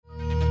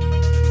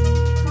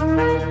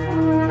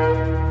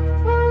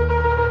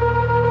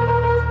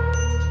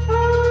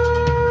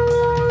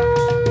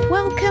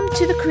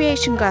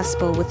Revelation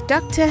Gospel with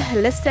Dr.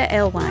 Hollisa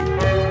Alewine.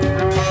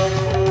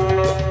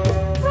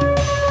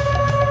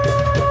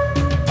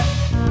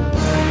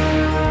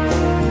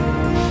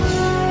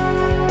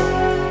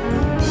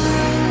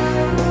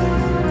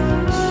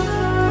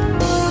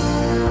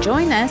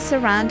 Join us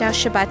around our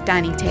Shabbat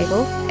dining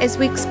table as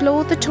we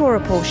explore the Torah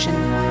portion.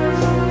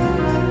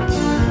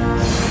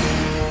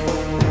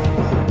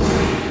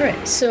 All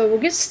right, so we'll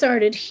get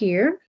started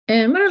here.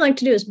 And what I'd like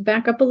to do is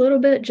back up a little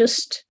bit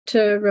just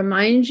to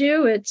remind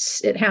you,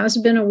 it has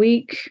been a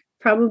week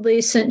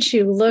probably since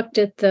you looked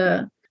at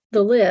the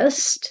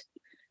list.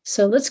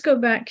 So let's go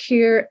back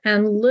here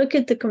and look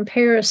at the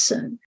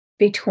comparison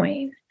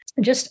between,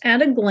 just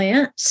at a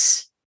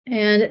glance.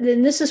 And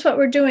then this is what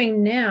we're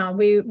doing now.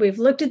 We've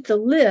looked at the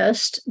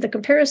list, the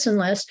comparison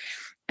list,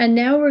 and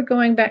now we're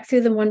going back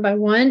through them one by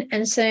one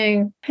and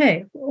saying,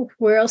 hey,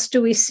 where else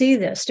do we see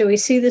this? Do we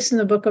see this in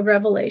the book of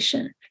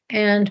Revelation?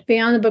 And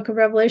beyond the book of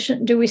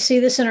Revelation, do we see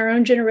this in our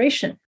own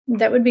generation?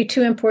 That would be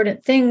two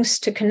important things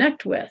to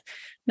connect with.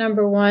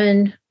 Number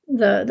one,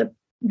 the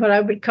what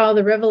I would call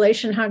the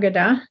Revelation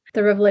Haggadah,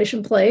 the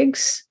Revelation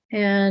plagues,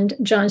 and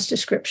John's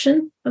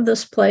description of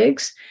those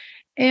plagues.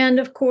 And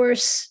of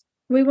course,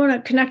 we want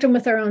to connect them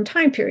with our own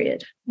time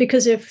period,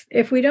 because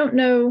if we don't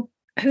know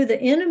who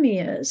the enemy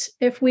is,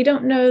 if we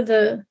don't know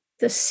the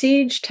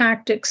siege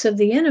tactics of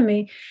the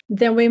enemy,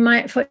 then we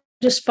might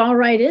just fall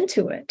right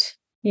into it.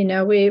 You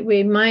know,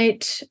 we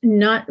might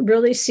not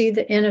really see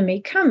the enemy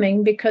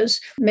coming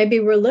because maybe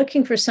we're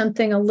looking for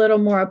something a little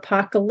more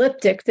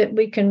apocalyptic that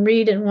we can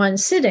read in one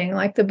sitting,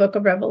 like the book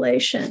of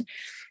Revelation,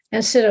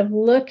 instead of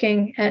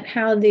looking at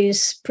how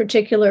these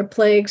particular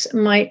plagues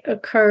might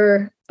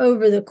occur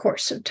over the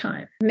course of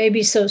time,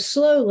 maybe so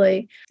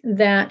slowly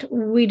that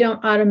we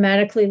don't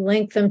automatically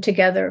link them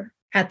together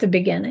at the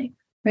beginning,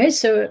 right?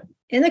 So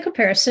in the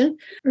comparison,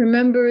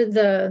 remember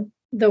the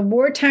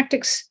war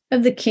tactics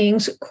of the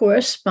kings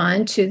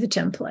correspond to the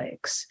 10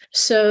 plagues.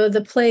 So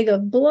the plague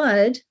of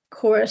blood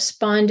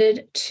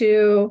corresponded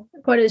to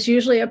what is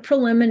usually a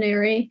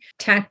preliminary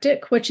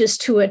tactic, which is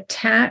to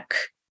attack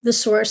the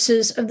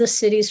sources of the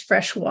city's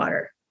fresh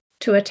water,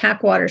 to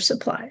attack water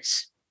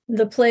supplies.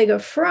 The plague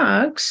of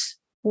frogs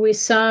we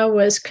saw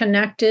was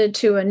connected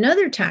to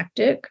another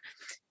tactic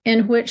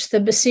in which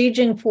the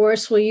besieging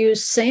force will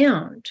use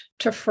sound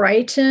to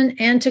frighten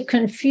and to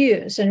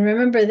confuse. And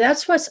remember,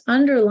 that's what's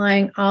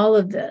underlying all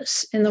of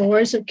this. In the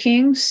Wars of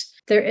Kings,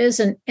 there is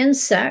an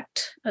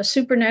insect, a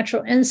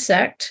supernatural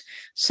insect,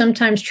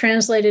 sometimes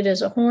translated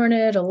as a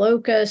hornet, a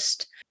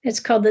locust.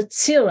 It's called the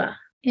tzila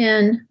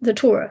in the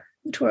Torah.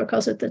 The Torah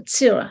calls it the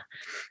tzila.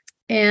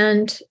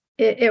 And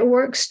it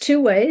works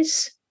two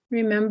ways.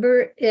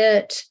 Remember,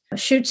 it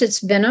shoots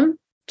its venom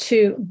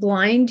to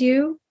blind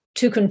you,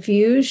 to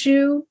confuse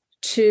you,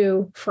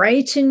 to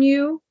frighten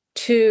you,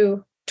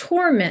 to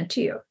torment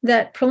you.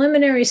 That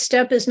preliminary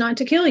step is not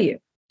to kill you.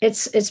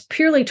 It's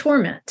purely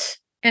torment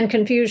and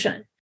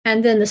confusion.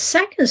 And then the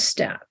second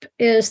step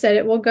is that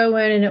it will go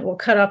in and it will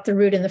cut off the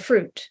root and the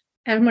fruit.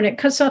 And when it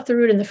cuts off the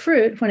root and the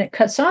fruit, when it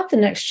cuts off the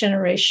next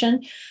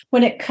generation,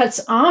 when it cuts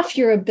off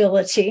your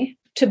ability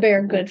to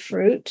bear good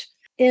fruit,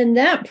 in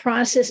that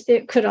process,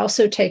 it could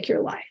also take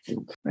your life,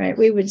 right?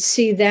 We would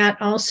see that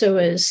also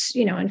as,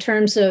 in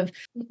terms of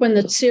when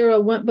the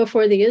Tzira went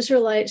before the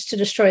Israelites to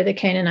destroy the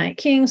Canaanite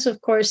kings,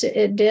 of course,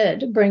 it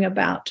did bring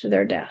about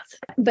their death.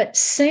 But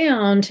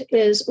sound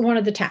is one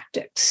of the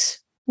tactics,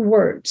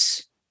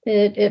 words.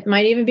 It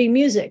might even be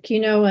music,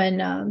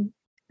 and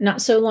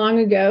not so long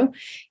ago,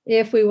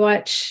 if we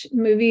watch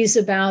movies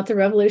about the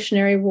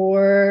Revolutionary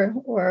War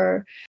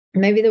or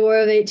maybe the War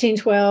of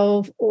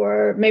 1812,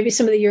 or maybe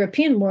some of the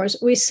European wars,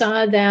 we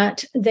saw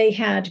that they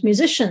had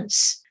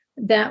musicians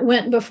that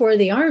went before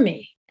the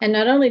army. And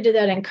not only did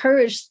that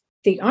encourage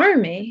the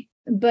army,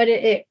 but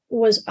it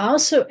was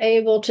also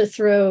able to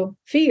throw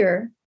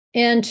fear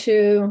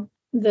into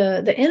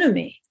the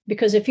enemy.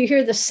 Because if you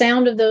hear the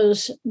sound of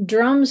those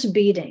drums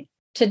beating,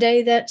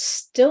 today that's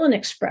still an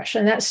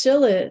expression, that's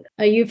still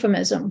a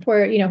euphemism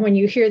where, when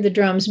you hear the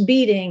drums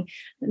beating,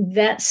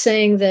 that's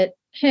saying that,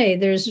 hey,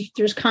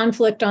 there's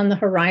conflict on the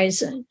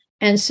horizon.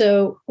 And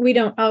so we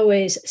don't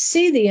always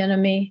see the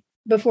enemy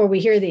before we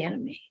hear the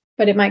enemy,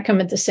 but it might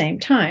come at the same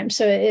time.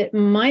 So it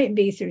might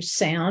be through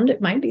sound, it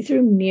might be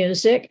through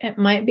music, it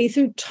might be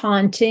through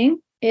taunting.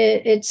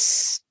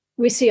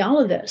 We see all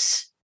of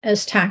this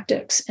as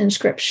tactics in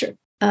Scripture.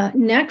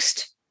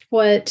 Next,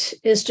 what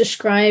is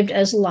described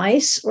as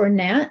lice or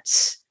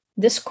gnats.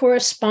 This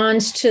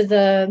corresponds to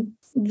the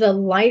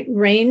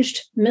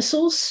light-ranged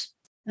missiles.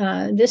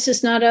 This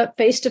is not a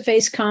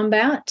face-to-face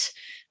combat.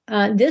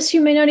 This, you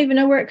may not even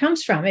know where it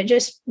comes from. It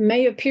just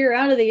may appear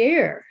out of the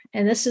air.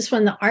 And this is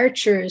when the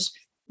archers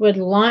would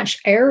launch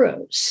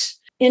arrows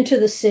into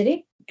the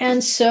city.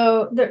 And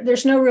so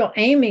there's no real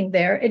aiming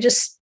there. It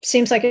just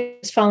seems like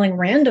it's falling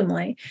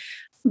randomly.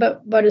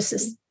 But what does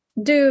this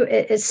do?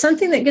 It's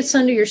something that gets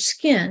under your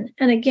skin.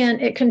 And again,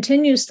 it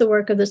continues the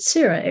work of the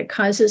tzira. It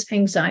causes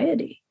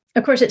anxiety.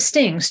 Of course, it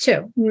stings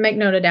too. Make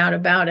no doubt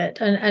about it.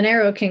 An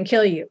arrow can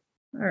kill you.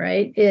 All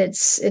right.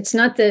 It's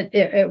not that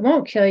it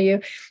won't kill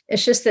you.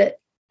 It's just that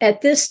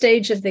at this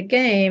stage of the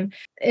game,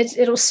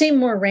 it'll seem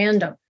more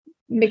random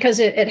because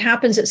it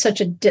happens at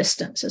such a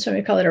distance. That's why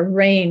we call it a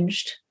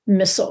ranged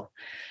missile.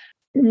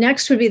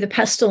 Next would be the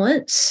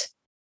pestilence.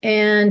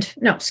 And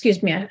no,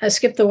 excuse me, I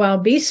skipped the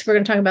wild beasts.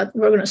 We're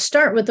going to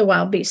start with the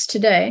wild beasts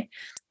today.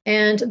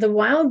 And the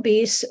wild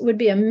beasts would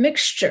be a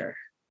mixture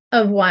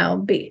of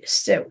wild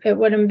beasts. It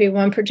wouldn't be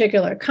one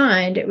particular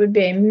kind. It would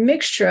be a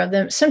mixture of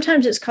them.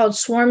 Sometimes it's called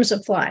swarms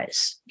of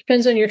flies.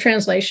 Depends on your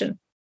translation.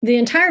 The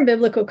entire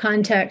biblical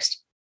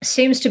context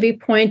seems to be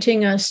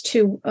pointing us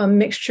to a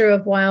mixture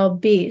of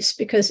wild beasts,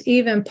 because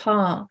even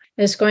Paul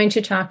is going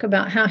to talk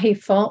about how he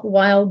fought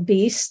wild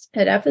beasts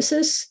at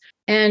Ephesus,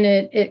 and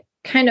it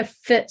kind of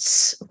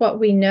fits what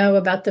we know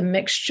about the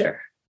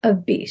mixture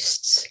of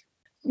beasts.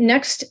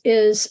 Next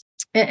is,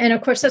 and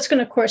of course, that's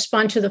going to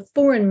correspond to the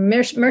foreign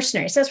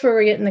mercenaries. That's where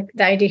we're getting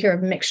the idea here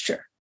of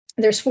mixture.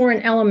 There's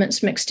foreign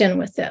elements mixed in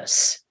with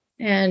this,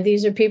 and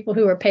these are people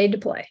who are paid to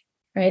play,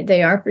 right?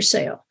 They are for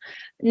sale.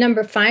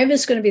 Number 5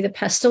 is going to be the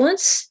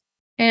pestilence.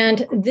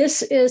 And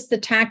this is the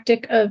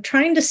tactic of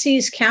trying to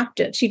seize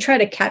captives. You try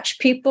to catch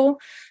people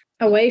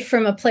away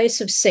from a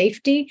place of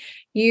safety.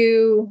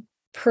 You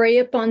prey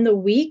upon the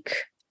weak.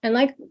 And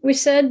like we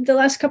said the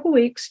last couple of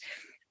weeks,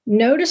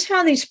 notice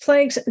how these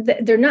plagues,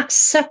 they're not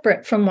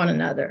separate from one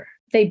another.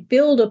 They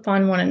build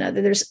upon one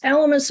another. There's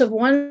elements of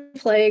one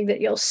plague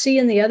that you'll see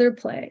in the other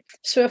plague.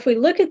 So if we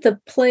look at the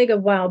plague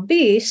of wild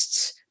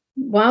beasts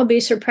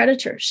are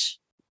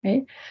predators,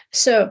 right?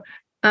 So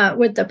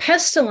with the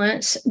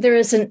pestilence, there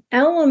is an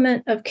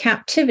element of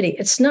captivity.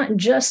 It's not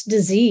just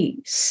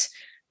disease.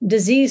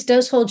 Disease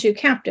does hold you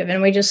captive,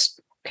 and we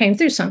just came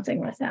through something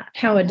with that.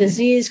 How a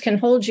disease can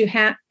hold you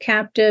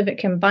captive, it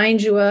can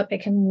bind you up,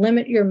 it can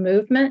limit your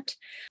movement.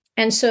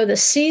 And so the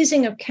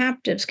seizing of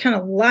captives, kind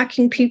of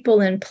locking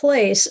people in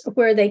place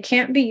where they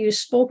can't be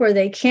useful, where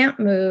they can't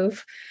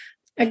move,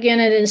 again,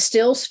 it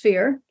instills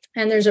fear,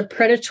 and there's a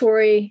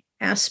predatory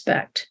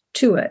aspect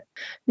to it.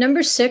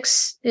 Number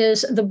 6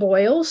 is the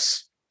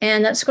boils.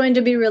 And that's going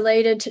to be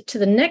related to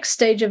the next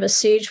stage of a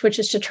siege, which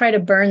is to try to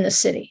burn the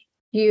city.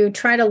 You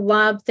try to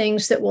lob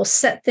things that will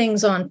set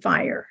things on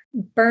fire.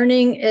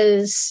 Burning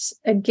is,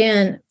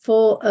 again,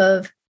 full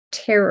of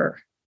terror.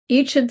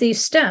 Each of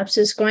these steps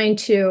is going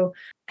to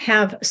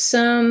have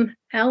some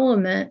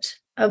element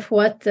of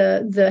what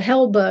the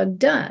hell bug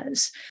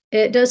does.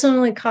 It doesn't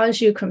only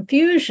cause you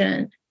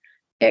confusion,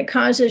 it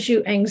causes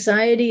you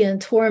anxiety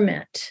and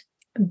torment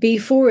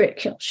before it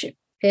kills you.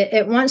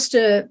 It wants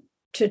to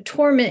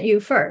torment you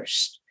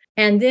first,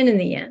 and then in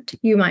the end,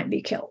 you might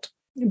be killed.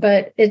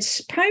 But its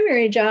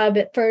primary job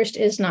at first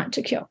is not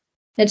to kill.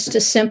 It's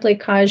to simply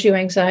cause you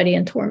anxiety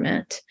and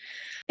torment.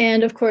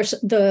 And of course,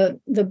 the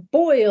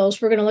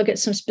boils, we're going to look at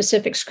some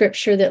specific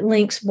scripture that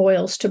links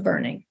boils to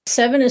burning.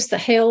 7 is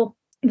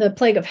the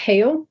plague of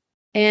hail.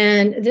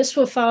 And this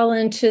will fall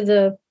into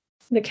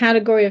the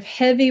category of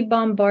heavy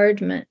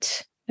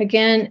bombardment.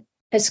 Again,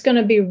 it's going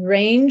to be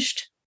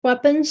ranged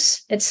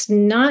weapons. It's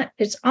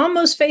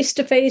almost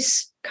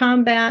face-to-face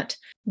combat,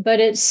 but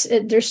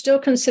they're still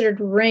considered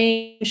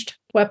ranged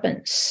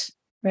weapons,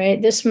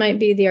 right? This might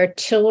be the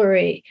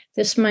artillery.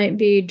 This might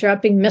be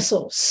dropping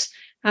missiles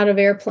out of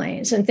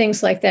airplanes and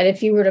things like that,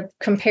 if you were to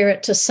compare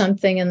it to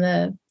something in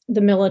the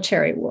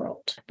military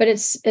world. But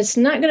it's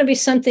not going to be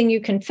something you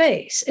can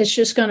face. It's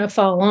just going to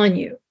fall on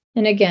you.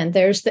 And again,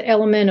 there's the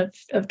element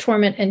of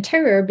torment and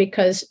terror,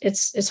 because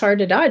it's hard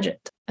to dodge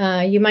it.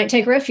 You might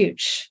take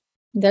refuge.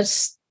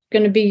 That's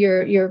going to be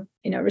your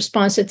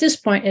response at this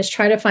point, is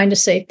try to find a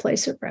safe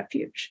place of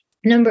refuge.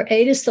 Number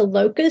 8 is the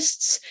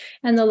locusts,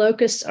 and the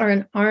locusts are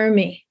an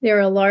army. They're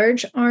a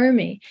large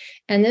army.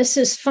 And this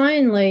is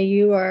finally,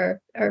 you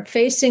are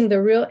facing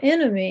the real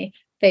enemy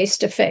face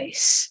to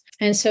face.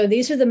 And so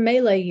these are the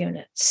melee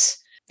units.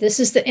 This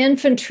is the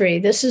infantry.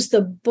 This is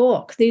the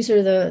bulk. These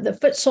are the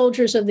foot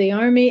soldiers of the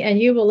army, and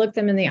you will look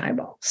them in the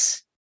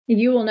eyeballs.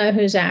 You will know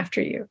who's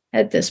after you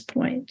at this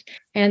point,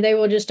 and they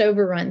will just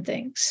overrun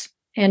things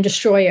and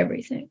destroy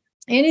everything.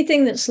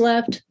 Anything that's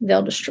left,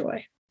 they'll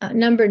destroy.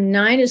 Number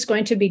 9 is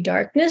going to be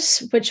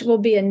darkness, which will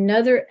be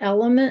another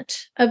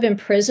element of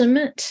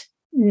imprisonment,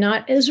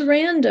 not as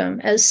random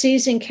as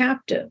seizing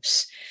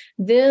captives.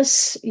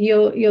 This,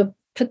 you'll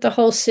put the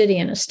whole city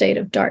in a state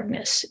of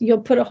darkness.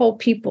 You'll put a whole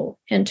people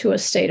into a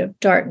state of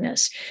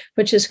darkness,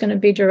 which is going to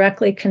be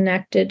directly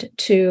connected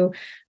to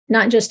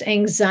not just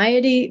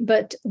anxiety,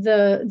 but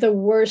the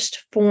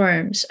worst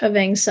forms of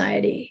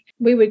anxiety.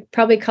 We would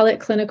probably call it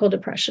clinical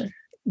depression,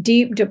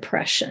 deep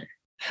depression,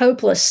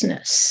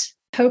 hopelessness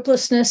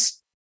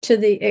to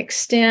the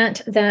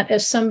extent that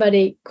if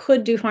somebody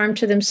could do harm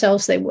to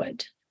themselves, they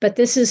would. But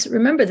this is,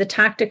 remember, the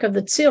tactic of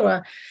the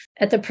tzila.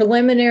 At the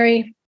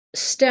preliminary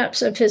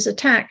steps of his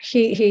attack,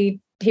 he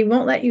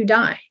won't let you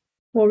die.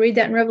 We'll read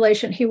that in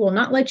Revelation. He will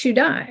not let you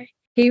die.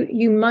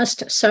 You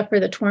must suffer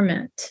the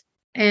torment.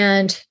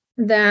 And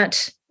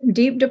that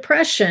deep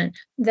depression,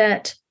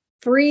 that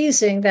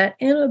freezing, that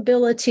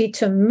inability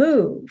to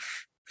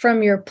move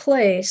from your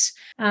place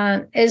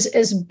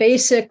is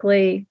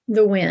basically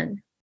the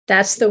win.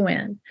 That's the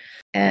win.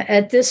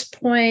 At this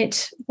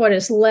point, what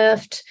is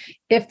left,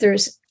 if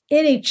there's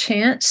any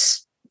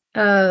chance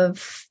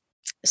of,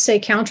 say,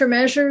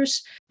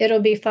 countermeasures,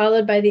 it'll be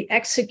followed by the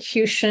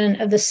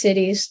execution of the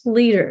city's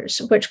leaders,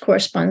 which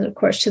corresponds, of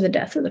course, to the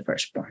death of the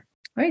firstborn.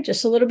 All right,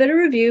 just a little bit of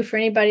review for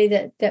anybody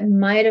that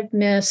might have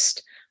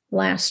missed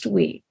last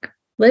week.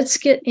 Let's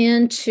get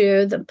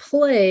into the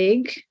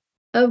plague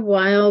of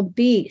wild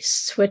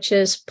beasts, which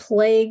is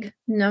plague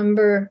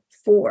number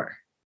 4.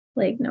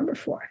 Plague number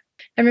 4.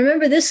 And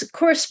remember, this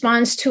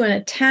corresponds to an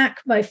attack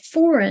by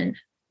foreign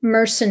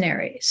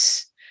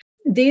mercenaries.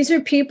 These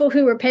are people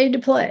who were paid to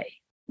play.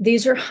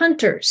 These are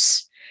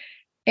hunters,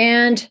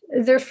 and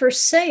they're for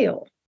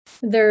sale.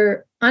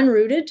 They're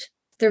unrooted.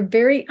 They're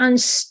very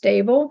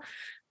unstable.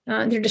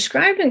 They're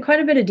described in quite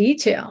a bit of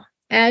detail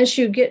as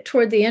you get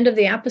toward the end of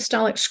the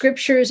apostolic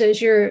scriptures,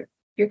 as you're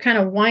kind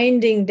of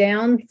winding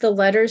down the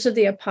letters of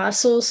the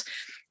apostles,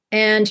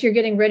 and you're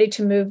getting ready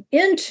to move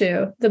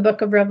into the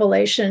book of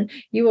Revelation.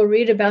 You will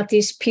read about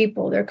these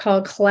people. They're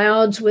called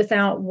clouds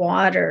without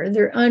water.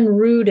 They're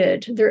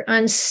unrooted. They're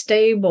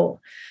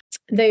unstable.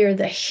 They are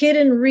the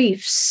hidden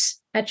reefs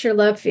at your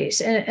love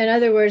feast. In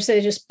other words, they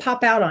just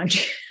pop out on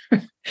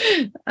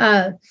you.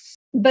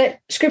 But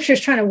Scripture is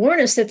trying to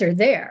warn us that they're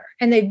there,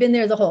 and they've been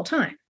there the whole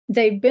time.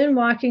 They've been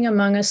walking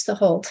among us the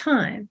whole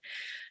time.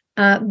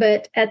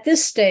 But at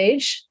this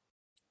stage,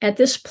 at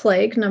this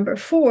plague, number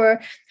 4,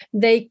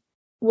 they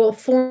will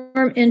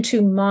form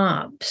into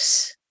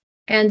mobs,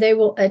 and they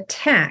will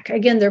attack.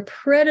 Again, they're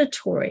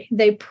predatory.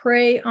 They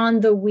prey on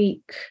the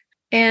weak,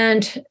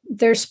 and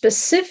they're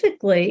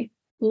specifically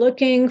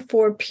looking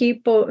for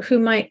people who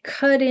might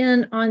cut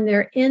in on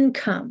their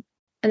income.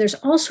 And there's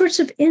all sorts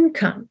of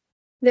income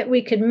that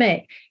we could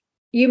make.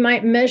 You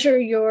might measure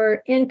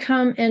your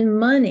income in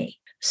money.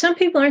 Some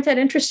people aren't that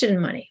interested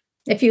in money.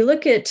 If you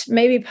look at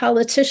maybe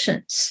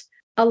politicians,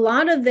 a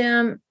lot of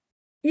them,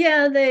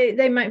 yeah,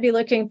 they might be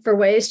looking for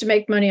ways to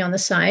make money on the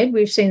side.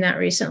 We've seen that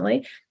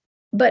recently.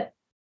 But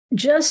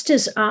just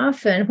as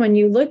often, when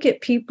you look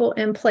at people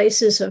in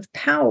places of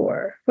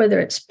power,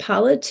 whether it's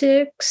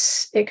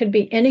politics, it could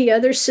be any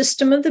other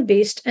system of the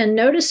beast. And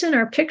notice in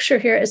our picture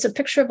here is a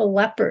picture of a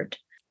leopard,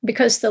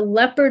 because the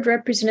leopard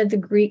represented the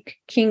Greek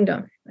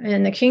kingdom.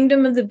 And the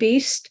kingdom of the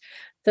beast,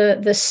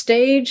 the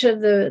stage of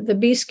the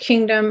beast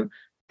kingdom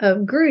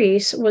of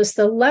Greece was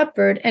the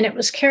leopard, and it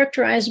was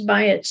characterized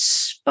by its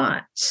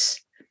spots.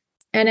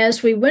 And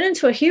as we went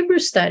into a Hebrew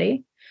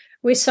study,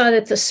 we saw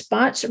that the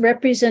spots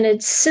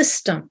represented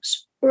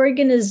systems,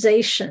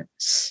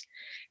 organizations.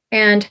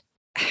 And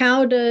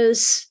how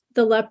does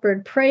the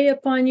leopard prey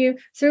upon you?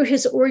 Through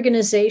his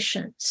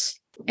organizations.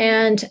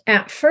 And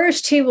at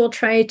first, he will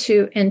try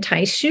to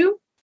entice you.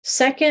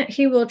 Second,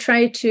 he will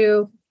try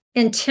to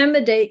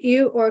intimidate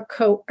you or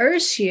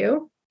coerce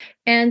you.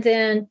 And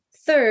then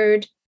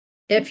third,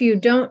 if you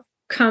don't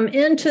come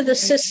into the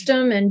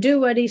system and do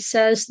what he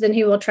says, then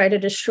he will try to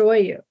destroy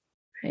you.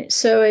 Right?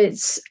 So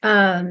it's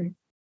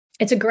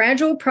a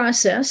gradual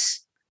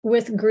process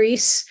with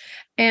Greece.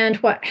 And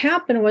what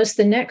happened was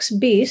the next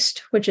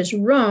beast, which is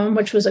Rome,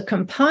 which was a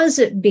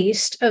composite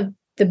beast of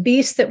the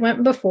beast that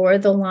went before,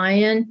 the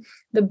lion,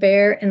 the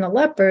bear, and the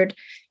leopard.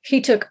 He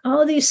took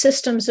all these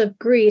systems of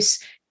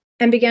Greece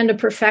and began to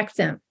perfect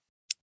them,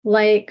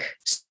 like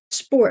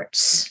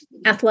sports,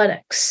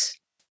 athletics.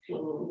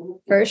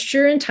 First,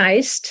 you're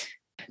enticed,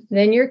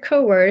 then you're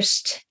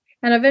coerced,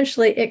 and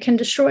eventually it can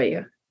destroy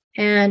you.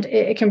 And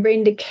it can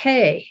bring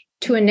decay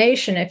to a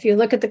nation. If you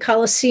look at the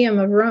Colosseum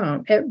of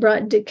Rome, it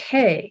brought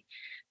decay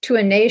to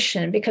a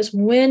nation because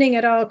winning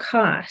at all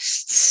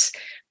costs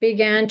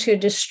began to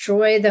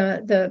destroy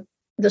the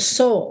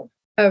soul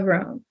of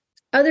Rome.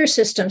 Other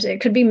systems,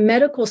 it could be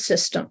medical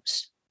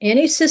systems.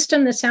 Any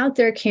system that's out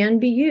there can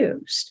be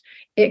used.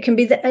 It can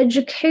be the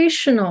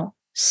educational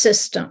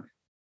system.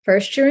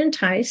 First, you're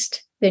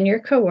enticed, then you're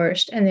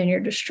coerced, and then you're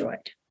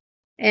destroyed.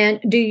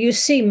 And do you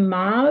see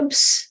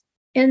mobs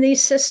in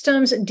these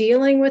systems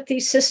dealing with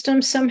these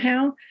systems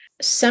somehow?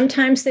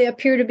 Sometimes they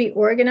appear to be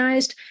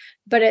organized,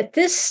 but at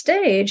this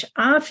stage,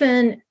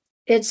 often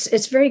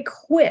it's very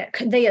quick.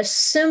 They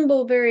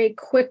assemble very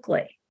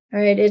quickly. All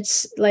right,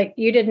 it's like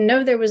you didn't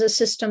know there was a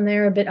system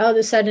there, but all of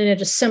a sudden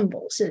it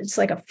assembles. It's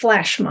like a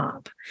flash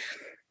mob.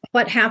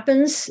 What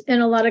happens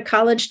in a lot of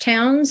college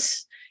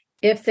towns,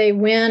 if they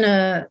win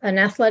an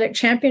athletic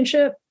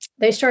championship,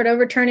 they start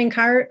overturning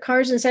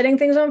cars and setting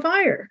things on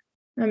fire.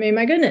 I mean,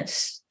 my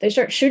goodness, they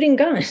start shooting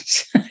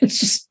guns. It's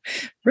just,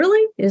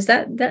 really? Is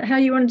that how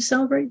you wanted to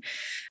celebrate?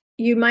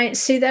 You might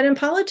see that in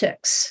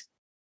politics.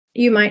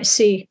 You might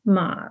see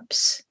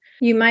mobs.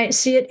 You might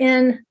see it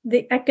in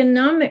the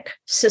economic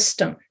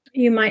system.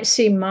 You might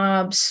see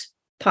mobs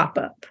pop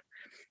up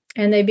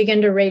and they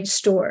begin to raid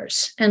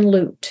stores and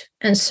loot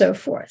and so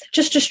forth,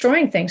 just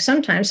destroying things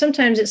sometimes.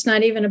 Sometimes it's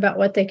not even about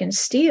what they can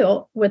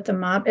steal with the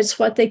mob. It's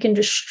what they can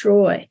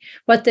destroy,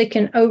 what they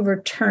can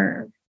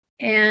overturn.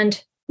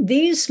 And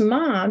these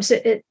mobs,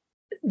 the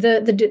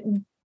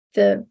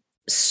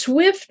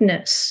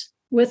swiftness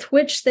with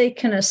which they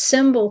can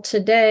assemble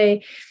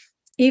today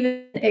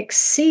even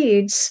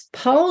exceeds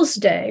Paul's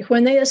day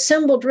when they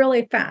assembled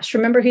really fast.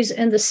 Remember, he's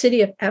in the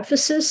city of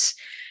Ephesus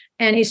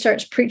and he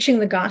starts preaching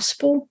the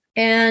gospel.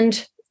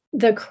 And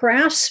the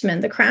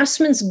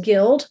craftsmen's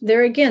guild,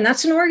 there again,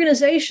 that's an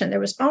organization. There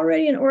was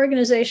already an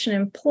organization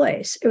in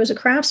place. It was a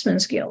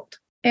craftsmen's guild.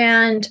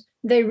 And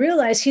they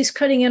realize he's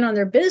cutting in on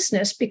their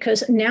business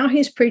because now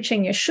he's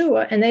preaching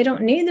Yeshua and they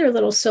don't need their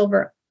little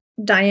silver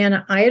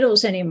Diana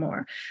idols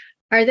anymore.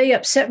 Are they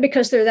upset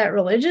because they're that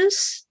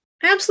religious?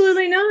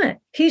 Absolutely not.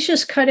 He's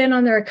just cut in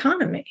on their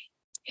economy.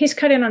 He's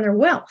cut in on their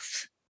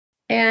wealth.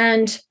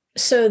 And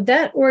so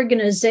that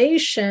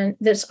organization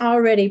that's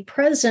already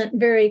present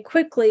very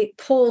quickly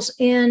pulls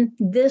in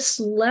this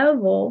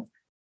level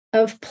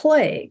of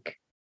plague,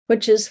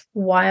 which is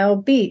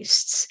wild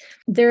beasts.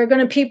 There are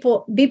going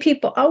to be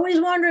people always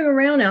wandering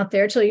around out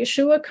there till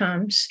Yeshua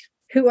comes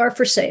who are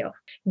for sale.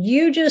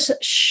 You just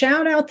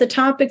shout out the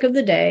topic of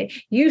the day.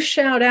 You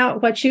shout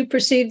out what you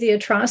perceive the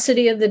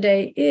atrocity of the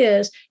day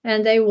is,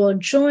 and they will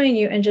join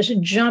you and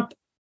just jump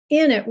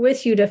in it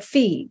with you to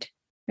feed,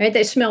 right?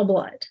 They smell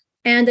blood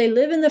and they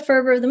live in the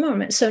fervor of the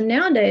moment. So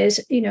nowadays,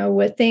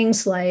 with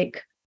things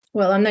like,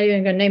 well, I'm not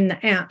even going to name the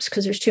apps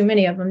because there's too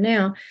many of them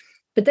now,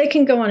 but they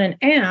can go on an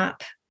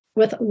app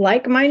with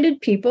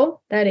like-minded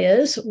people, that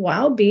is,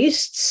 wild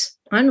beasts,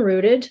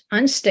 unrooted,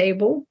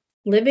 unstable,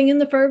 living in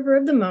the fervor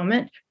of the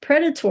moment,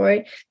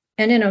 predatory,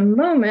 and in a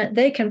moment,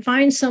 they can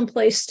find some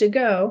place to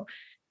go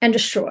and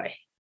destroy.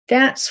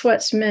 That's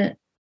what's meant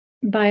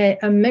by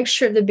a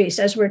mixture of the beasts.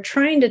 As we're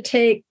trying to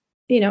take,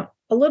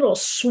 a little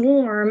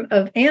swarm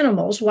of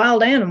animals,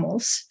 wild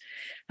animals,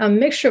 a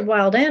mixture of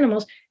wild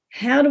animals,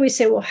 how do we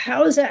say, well,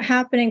 how is that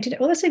happening today?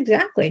 Well, that's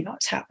exactly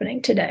what's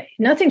happening today.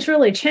 Nothing's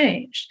really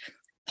changed.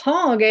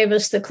 Paul gave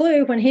us the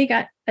clue when he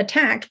got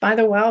attacked by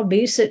the wild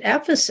beasts at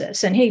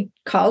Ephesus, and he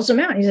calls them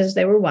out. He says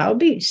they were wild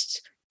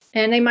beasts,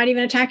 and they might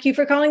even attack you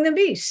for calling them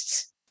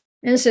beasts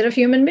instead of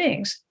human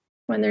beings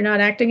when they're not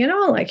acting at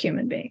all like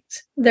human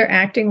beings. They're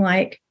acting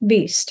like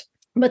beasts,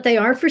 but they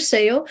are for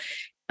sale.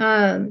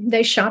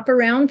 They shop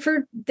around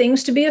for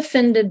things to be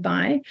offended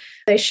by.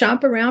 They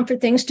shop around for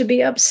things to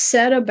be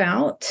upset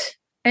about.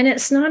 And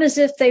it's not as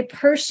if they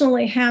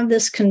personally have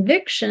this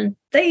conviction.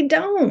 They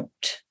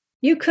don't.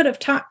 You could have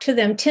talked to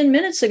them 10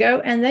 minutes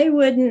ago and they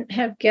wouldn't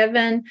have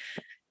given,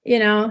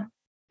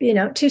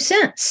 2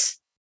 cents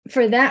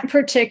for that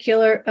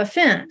particular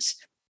offense.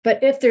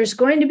 But if there's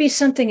going to be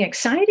something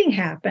exciting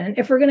happen,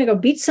 if we're going to go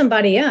beat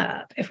somebody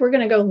up, if we're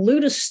going to go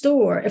loot a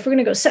store, if we're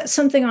going to go set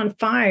something on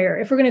fire,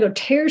 if we're going to go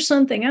tear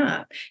something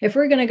up, if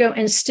we're going to go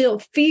instill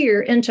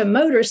fear into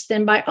motorists,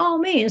 then by all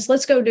means,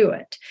 let's go do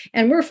it.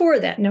 And we're for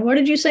that. Now, what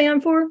did you say I'm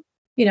for?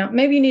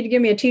 Maybe you need to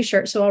give me a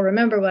t-shirt so I'll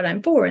remember what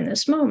I'm for in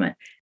this moment.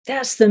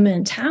 That's the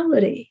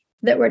mentality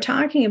that we're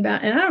talking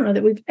about. And I don't know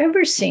that we've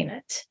ever seen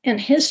it in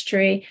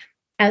history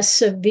as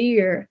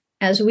severe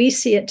as we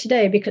see it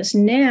today, because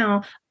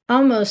now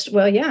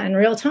in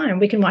real time,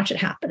 we can watch it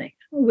happening.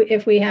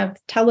 If we have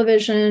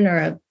television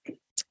or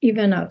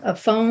even a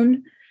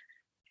phone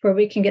where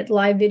we can get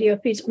live video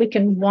feeds, we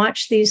can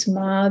watch these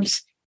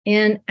mobs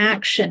in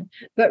action.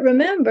 But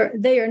remember,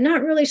 they are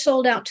not really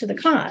sold out to the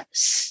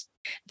cause.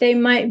 They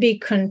might be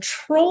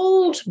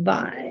controlled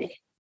by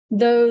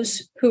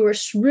those who are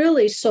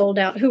really sold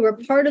out, who are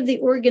part of the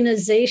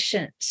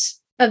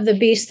organizations of the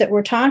beast that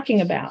we're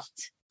talking about.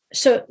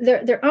 So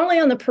they're only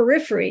on the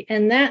periphery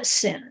in that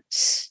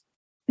sense.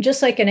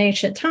 Just like in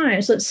ancient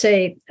times, let's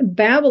say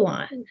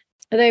Babylon,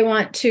 they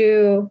want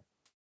to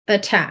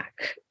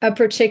attack a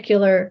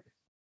particular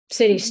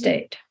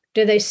city-state.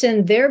 Do they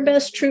send their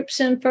best troops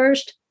in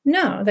first?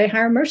 No, they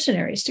hire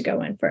mercenaries to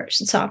go in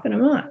first and soften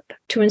them up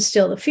to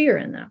instill the fear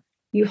in them.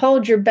 You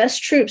hold your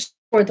best troops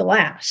for the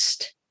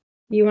last.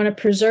 You want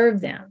to preserve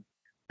them.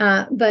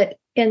 But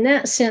in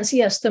that sense,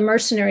 yes, the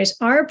mercenaries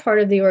are part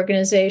of the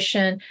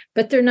organization,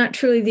 but they're not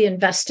truly the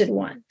invested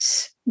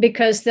ones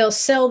because they'll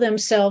sell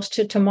themselves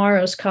to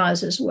tomorrow's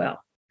cause as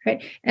well,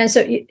 right? And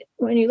so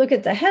when you look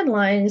at the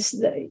headlines,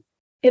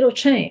 it'll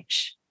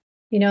change.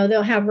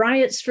 They'll have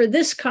riots for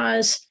this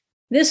cause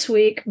this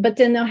week, but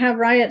then they'll have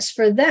riots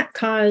for that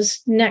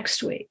cause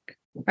next week.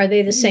 Are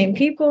they the same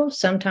people?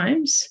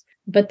 Sometimes,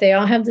 but they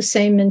all have the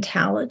same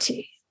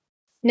mentality.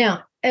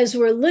 Now, as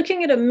we're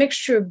looking at a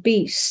mixture of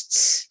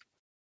beasts,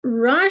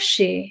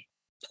 Rashi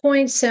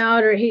points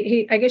out, or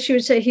I guess you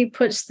would say he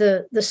puts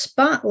the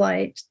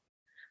spotlight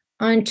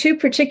on 2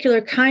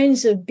 particular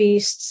kinds of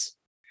beasts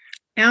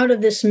out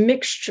of this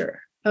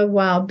mixture of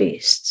wild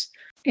beasts.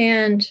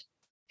 And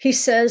he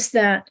says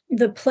that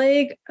the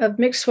plague of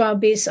mixed wild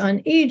beasts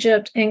on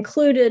Egypt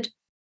included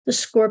the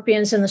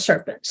scorpions and the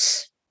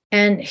serpents.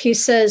 And he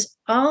says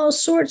all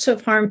sorts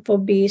of harmful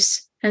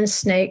beasts and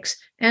snakes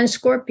and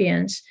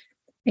scorpions.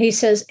 He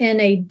says in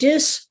a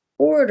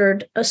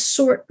disordered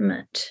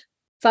assortment,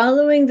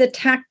 following the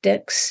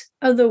tactics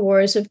of the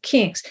wars of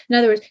kings. In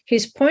other words,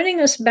 he's pointing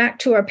us back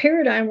to our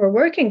paradigm we're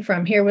working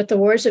from here with the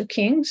wars of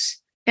kings.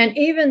 And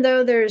even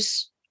though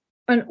there's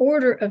an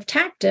order of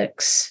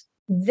tactics,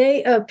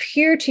 they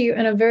appear to you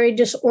in a very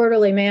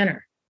disorderly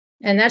manner.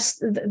 And that's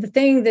the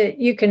thing that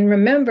you can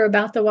remember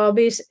about the wild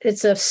beast.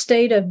 It's a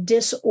state of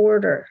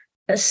disorder,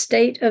 a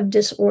state of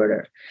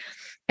disorder.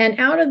 And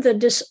out of the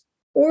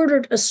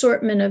disordered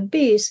assortment of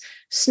beasts,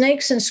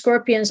 snakes and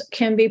scorpions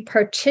can be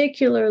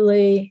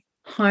particularly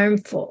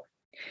harmful.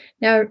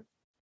 Now,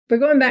 we're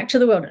going back to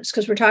the wilderness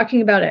because we're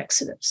talking about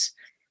Exodus.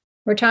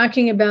 We're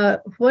talking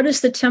about what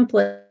is the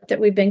template that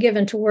we've been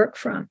given to work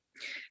from.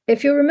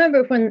 If you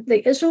remember, when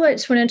the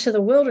Israelites went into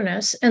the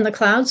wilderness and the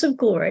clouds of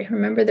glory,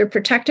 remember, they're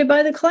protected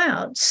by the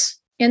clouds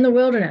in the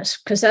wilderness,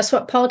 because that's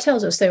what Paul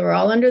tells us. They were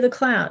all under the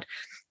cloud.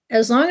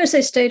 As long as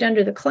they stayed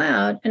under the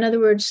cloud, in other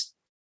words,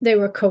 they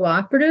were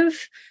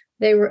cooperative,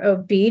 they were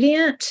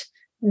obedient,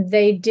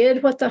 they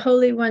did what the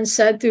Holy One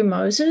said through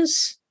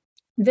Moses,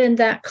 then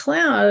that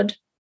cloud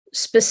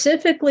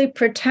specifically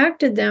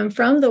protected them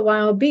from the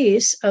wild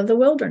beasts of the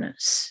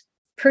wilderness,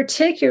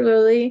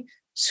 particularly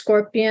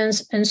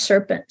scorpions and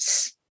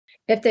serpents.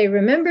 If they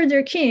remembered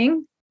their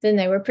king, then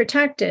they were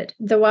protected.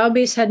 The wild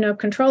beasts had no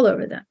control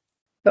over them.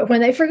 But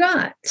when they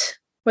forgot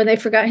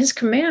his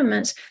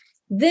commandments,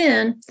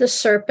 then the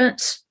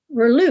serpents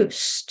were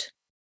loosed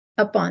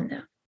upon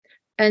them.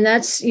 And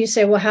that's, you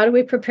say, well, how do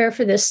we prepare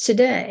for this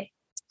today?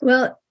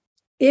 Well,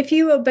 if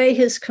you obey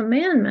his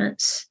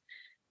commandments,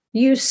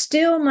 you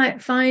still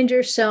might find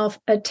yourself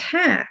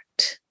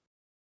attacked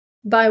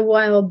by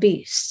wild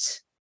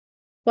beasts.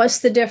 What's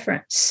the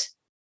difference?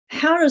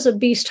 How does a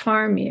beast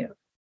harm you?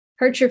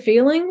 Hurt your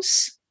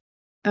feelings?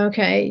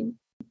 Okay,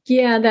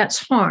 yeah,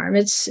 that's harm.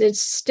 It's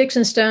sticks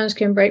and stones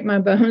can break my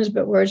bones,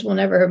 but words will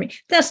never hurt me.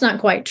 That's not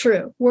quite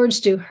true. Words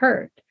do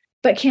hurt,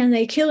 but can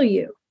they kill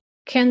you?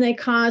 Can they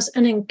cause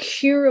an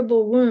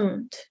incurable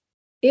wound?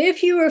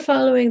 If you are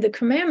following the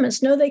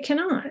commandments, no, they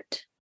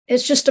cannot.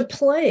 It's just a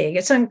plague.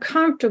 It's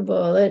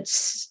uncomfortable. It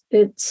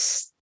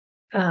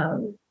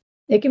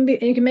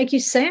can make you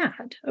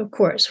sad, of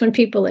course, when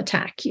people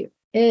attack you.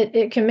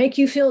 It can make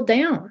you feel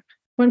down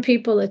when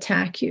people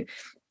attack you.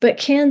 But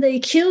can they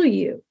kill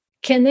you?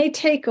 Can they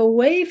take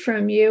away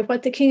from you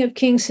what the King of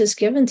Kings has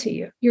given to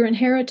you, your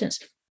inheritance?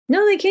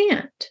 No, they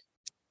can't.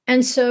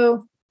 And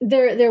so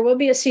there will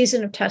be a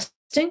season of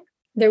testing.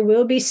 There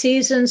will be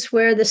seasons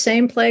where the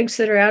same plagues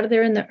that are out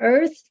there in the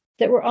earth,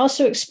 that we're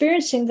also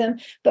experiencing them,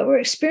 but we're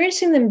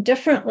experiencing them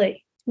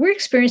differently. We're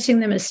experiencing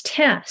them as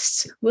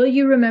tests. Will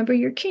you remember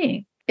your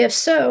king? If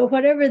so,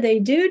 whatever they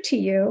do to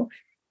you,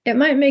 it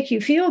might make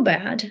you feel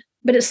bad,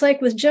 but it's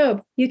like with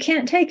Job. You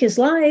can't take his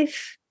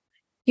life.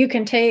 You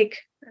can take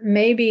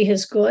maybe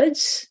his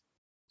goods.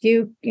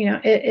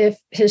 If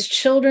his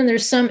children,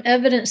 there's some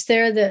evidence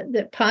there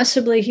that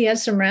possibly he had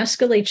some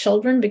rascally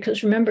children,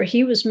 because remember,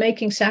 he was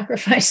making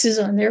sacrifices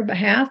on their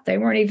behalf. They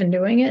weren't even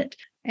doing it.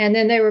 And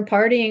then they were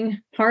partying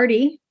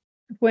hardy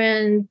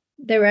when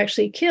they were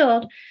actually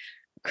killed.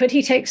 Could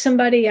he take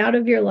somebody out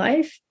of your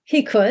life?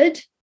 He could.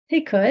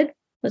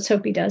 Let's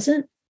hope he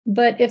doesn't.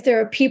 But if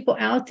there are people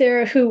out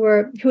there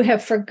who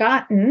have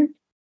forgotten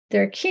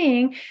their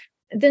king,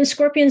 then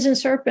scorpions and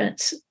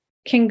serpents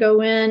can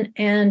go in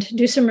and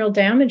do some real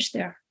damage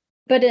there.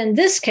 But in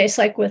this case,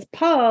 like with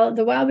Paul,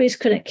 the wild beasts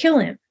couldn't kill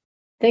him.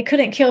 They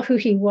couldn't kill who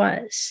he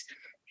was.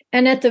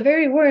 And at the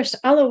very worst,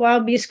 all the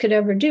wild beasts could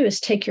ever do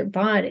is take your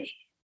body,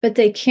 but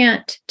they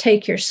can't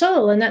take your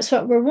soul. And that's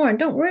what we're warned.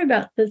 Don't worry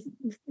about the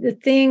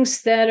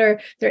things they're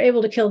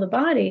able to kill the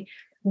body.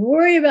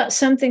 Worry about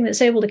something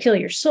that's able to kill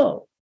your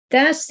soul.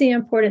 That's the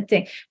important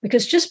thing,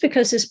 because just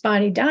because this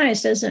body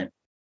dies doesn't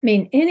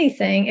mean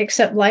anything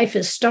except life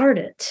is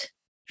started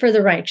for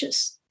the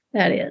righteous,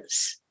 that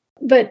is.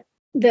 But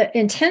the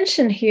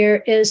intention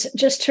here is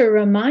just to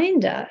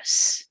remind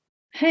us,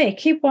 hey,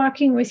 keep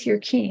walking with your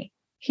king.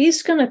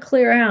 He's going to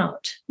clear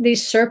out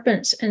these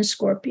serpents and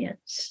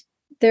scorpions.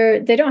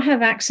 They don't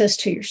have access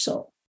to your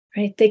soul,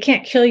 right? They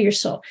can't kill your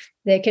soul.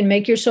 They can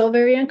make your soul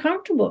very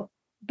uncomfortable,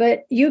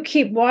 but you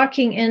keep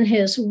walking in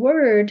his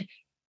word,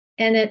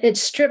 and it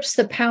strips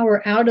the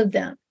power out of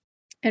them.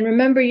 And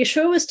remember,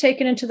 Yeshua was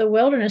taken into the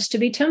wilderness to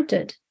be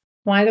tempted.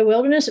 Why the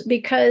wilderness?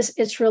 Because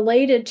it's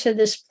related to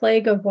this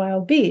plague of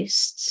wild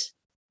beasts.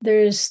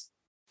 There's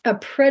a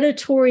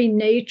predatory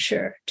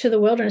nature to the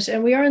wilderness,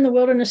 and we are in the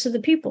wilderness of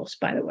the peoples,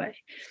 by the way.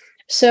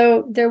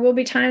 So there will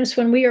be times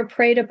when we are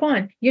preyed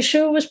upon.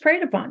 Yeshua was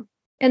preyed upon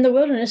in the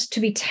wilderness to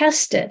be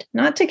tested,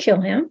 not to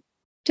kill him,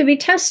 to be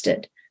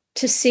tested,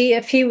 to see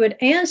if he would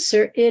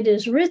answer, "It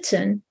is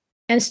written,"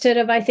 instead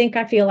of "I think,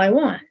 I feel, I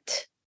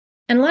want."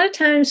 And a lot of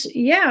times,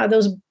 yeah,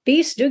 those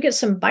beasts do get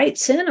some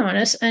bites in on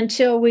us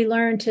until we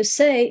learn to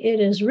say, "It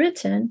is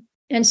written,"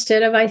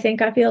 instead of "I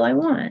think, I feel, I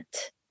want."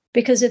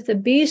 Because if the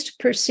beast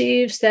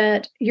perceives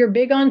that you're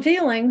big on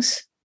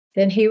feelings,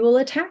 then he will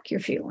attack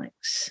your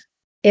feelings.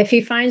 If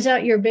he finds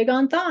out you're big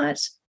on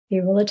thoughts,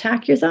 he will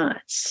attack your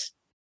thoughts.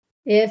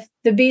 If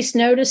the beast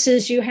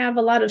notices you have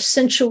a lot of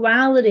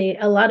sensuality,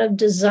 a lot of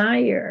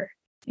desire,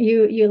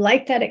 you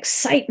like that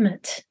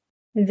excitement,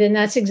 then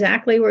that's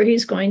exactly where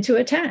he's going to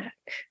attack.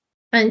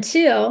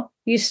 Until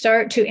you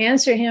start to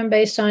answer him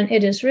based on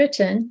 "It is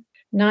written,"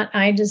 not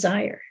 "I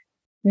desire,"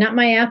 not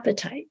 "my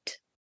appetite."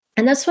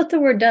 And that's what the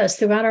word does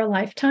throughout our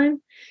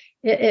lifetime.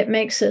 It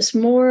makes us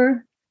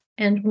more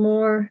and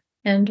more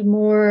and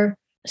more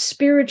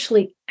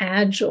spiritually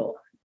agile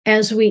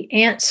as we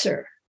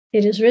answer,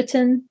 it is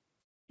written,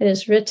 it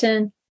is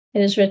written,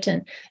 it is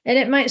written. And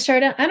it might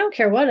start out, I don't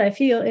care what I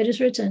feel, it is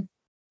written.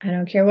 I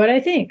don't care what I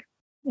think,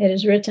 it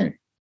is written.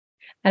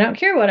 I don't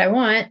care what I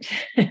want,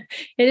 it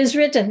is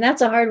written.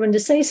 That's a hard one to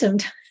say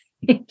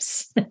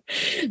sometimes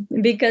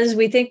because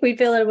we think we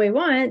feel that we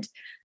want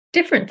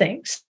different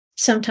things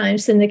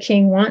sometimes than the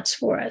King wants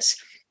for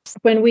us.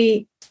 When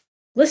we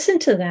listen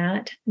to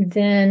that,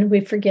 then we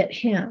forget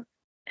him.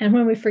 And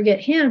when we forget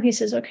him, he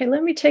says, okay,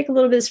 let me take a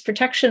little bit of this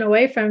protection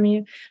away from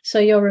you so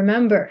you'll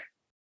remember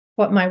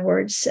what my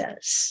word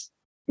says.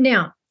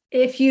 Now,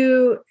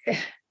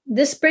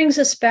 this brings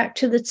us back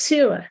to the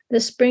tzira.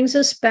 This brings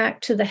us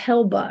back to the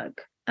hell bug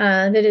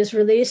that is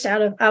released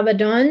out of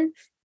Abaddon.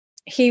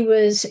 He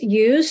was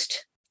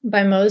used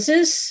by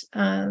Moses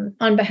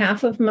on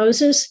behalf of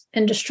Moses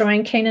in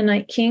destroying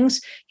Canaanite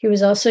kings. He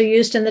was also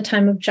used in the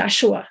time of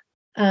Joshua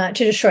to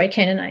destroy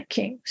Canaanite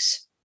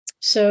kings.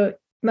 So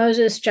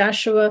Moses,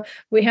 Joshua,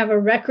 we have a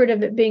record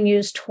of it being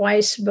used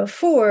twice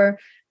before.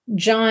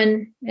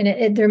 John,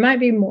 and there might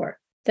be more.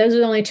 Those are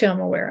the only two I'm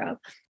aware of.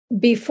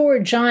 Before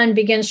John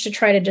begins to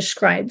try to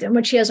describe them,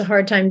 which he has a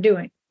hard time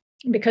doing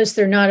because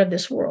they're not of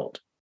this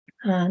world.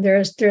 They're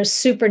a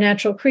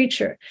supernatural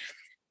creature.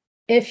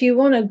 If you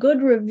want a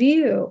good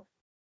review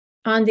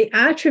on the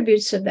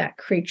attributes of that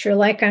creature,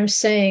 like I'm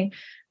saying,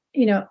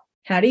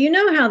 how do you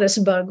know how this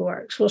bug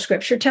works? Well,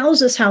 Scripture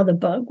tells us how the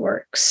bug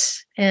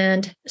works.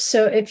 And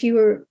so if you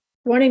were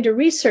wanting to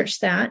research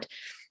that,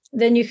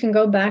 then you can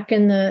go back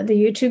in the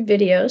YouTube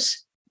videos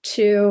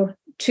to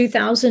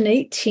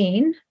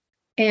 2018.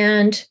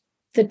 And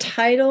the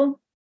title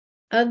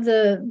of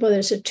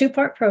there's a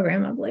 2-part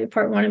program, I believe,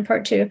 part 1 and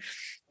part 2.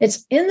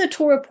 It's in the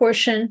Torah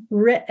portion,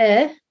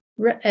 Re'eh,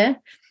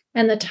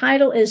 and the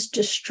title is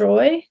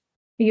Destroy,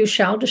 You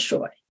Shall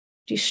Destroy.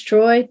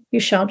 Destroy, You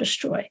Shall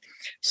Destroy.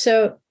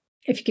 So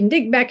if you can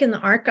dig back in the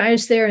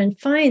archives there and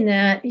find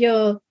that,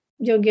 you'll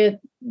get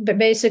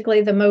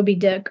basically the Moby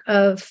Dick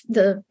of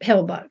the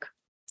hell bug.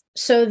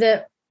 So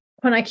that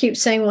when I keep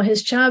saying, well,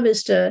 his job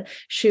is to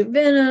shoot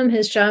venom,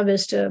 his job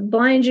is to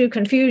blind you,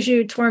 confuse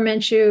you,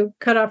 torment you,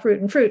 cut off root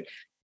and fruit,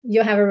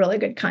 you'll have a really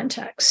good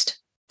context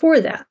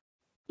for that.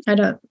 I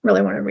don't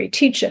really want to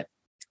reteach it,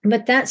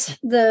 but that's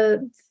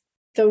the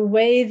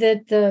way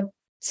that the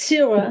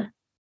tzira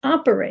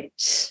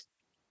operates.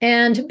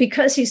 And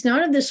because he's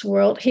not of this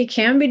world, he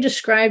can be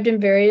described in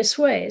various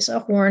ways: a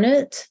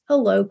hornet, a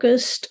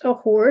locust, a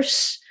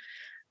horse,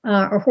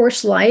 or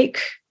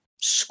horse-like,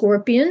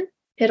 scorpion.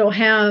 It'll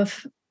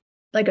have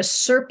like a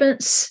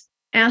serpent's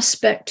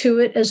aspect to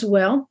it as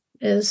well,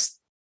 is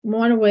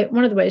one of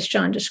the ways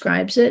John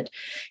describes it.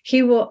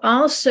 He will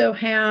also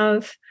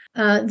have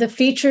the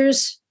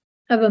features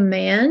of a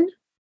man.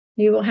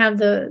 He will have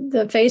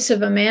the face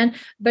of a man,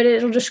 but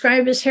it'll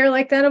describe his hair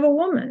like that of a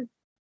woman.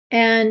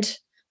 And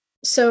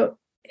so,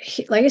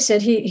 like I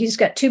said, he's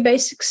got 2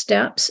 basic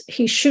steps.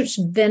 He shoots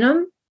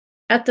venom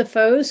at the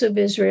foes of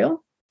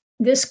Israel.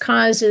 This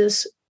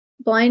causes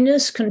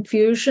blindness,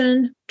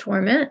 confusion,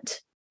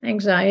 torment,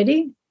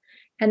 anxiety.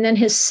 And then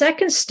his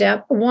second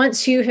step,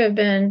 once you have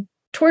been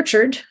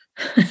tortured,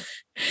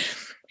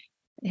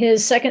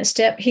 his second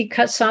step, he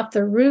cuts off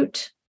the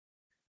root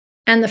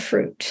and the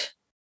fruit,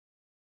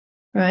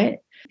 right?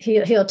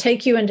 He'll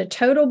take you into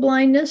total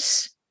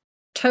blindness,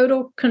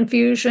 total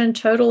confusion,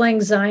 total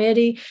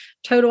anxiety,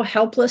 total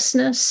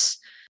helplessness,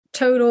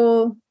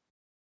 total,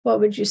 what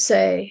would you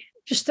say?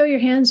 Just throw your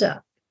hands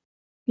up.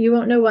 You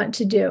won't know what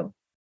to do.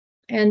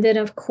 And then,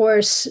 of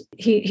course,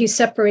 he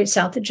separates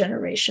out the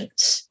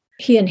generations.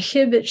 He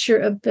inhibits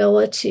your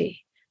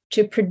ability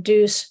to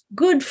produce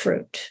good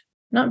fruit,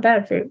 not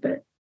bad fruit,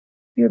 but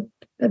your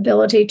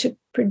ability to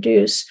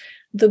produce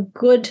the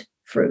good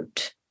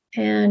fruit.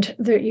 And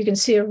there you can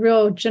see a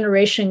real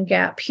generation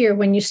gap here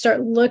when you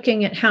start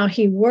looking at how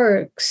he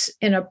works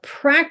in a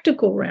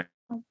practical realm.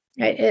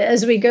 Right?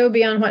 As we go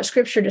beyond what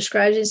Scripture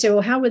describes, you say,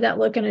 well, how would that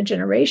look in a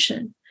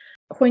generation?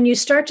 When you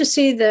start to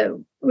see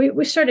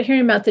we started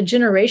hearing about the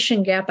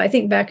generation gap, I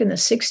think back in the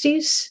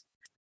 60s,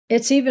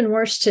 it's even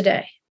worse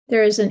today.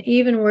 There is an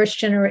even worse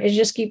generation. It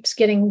just keeps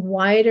getting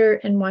wider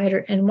and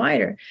wider and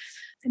wider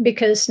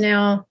because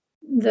now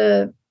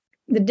the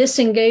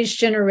disengaged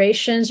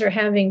generations are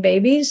having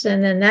babies,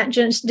 and then that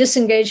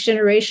disengaged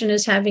generation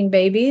is having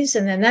babies,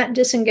 and then that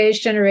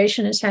disengaged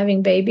generation is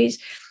having babies.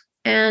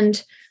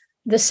 And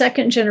the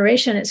second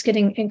generation, it's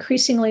getting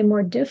increasingly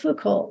more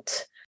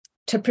difficult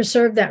to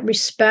preserve that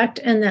respect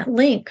and that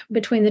link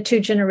between the 2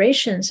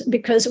 generations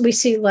because we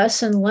see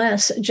less and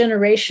less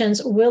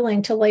generations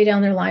willing to lay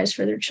down their lives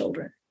for their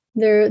children.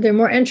 They're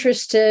more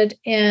interested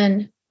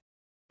in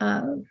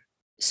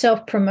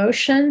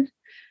self-promotion,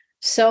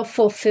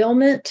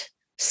 self-fulfillment,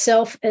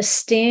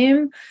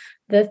 self-esteem.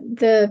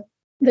 The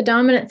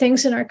dominant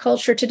things in our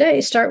culture today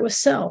start with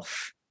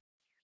self.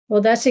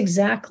 Well, that's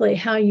exactly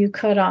how you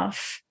cut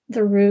off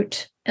the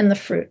root and the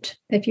fruit.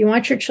 If you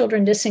want your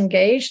children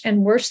disengaged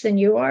and worse than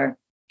you are,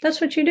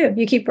 that's what you do.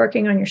 You keep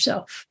working on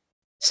yourself.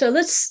 So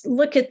let's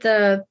look at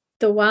the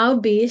the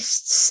wild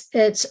beasts,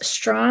 it's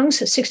Strong's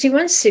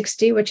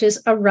 6160, which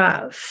is a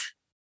rav.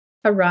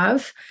 A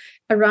rav.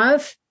 A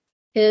rav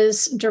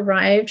is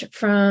derived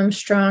from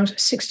Strong's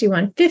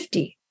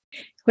 6150,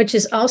 which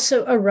is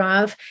also a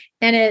rav,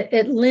 and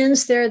it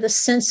lends there the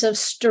sense of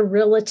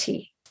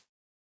sterility.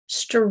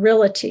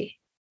 Sterility.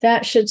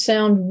 That should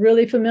sound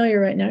really familiar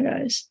right now,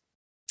 guys.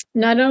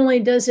 Not only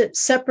does it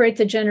separate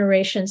the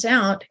generations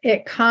out,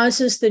 it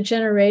causes the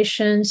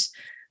generations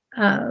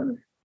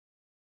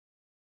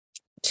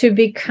to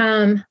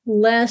become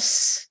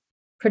less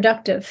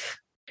productive.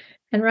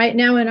 And right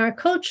now in our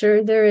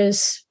culture, there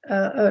is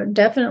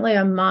definitely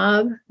a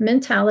mob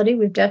mentality.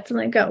 We've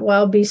definitely got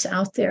wild beasts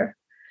out there.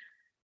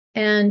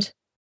 And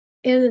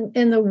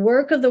in the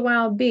work of the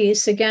wild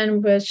beasts,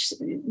 again, which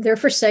they're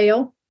for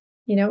sale,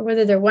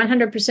 whether they're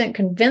 100%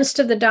 convinced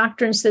of the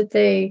doctrines that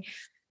they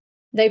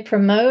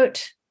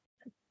promote,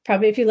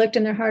 probably if you looked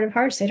in their heart of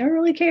hearts, they don't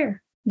really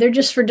care. They're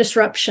just for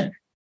disruption.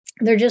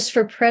 They're just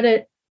for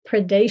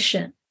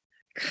predation,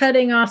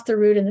 cutting off the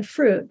root and the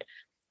fruit.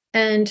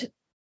 And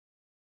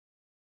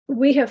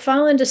we have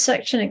fallen to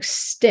such an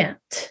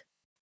extent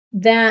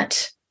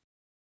that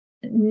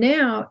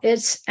now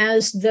it's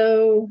as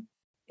though,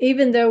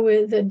 even though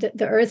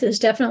the earth is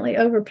definitely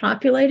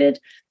overpopulated,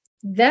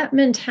 that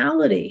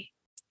mentality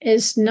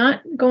is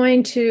not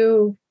going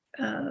to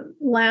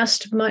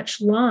last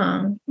much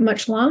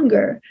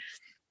longer.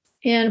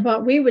 And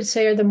what we would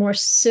say are the more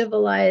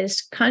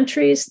civilized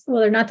countries,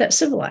 well, they're not that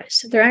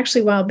civilized. They're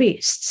actually wild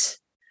beasts.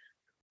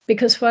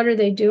 Because what are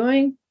they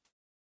doing?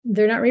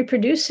 They're not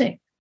reproducing.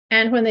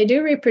 And when they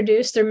do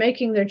reproduce, they're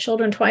making their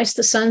children twice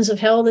the sons of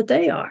hell that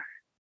they are,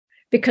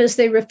 because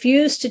they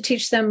refuse to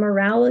teach them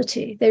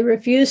morality. They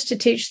refuse to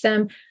teach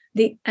them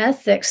the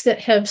ethics that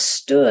have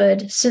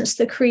stood since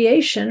the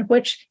creation,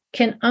 which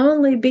can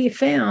only be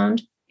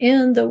found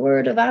in the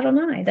word of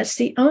Adonai. That's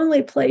the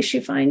only place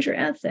you find your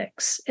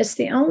ethics. It's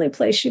the only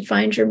place you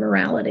find your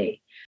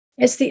morality.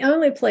 It's the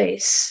only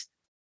place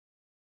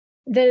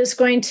that is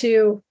going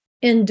to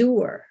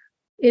endure.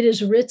 It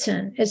is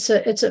written. It's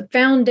a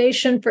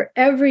foundation for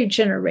every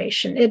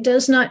generation. It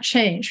does not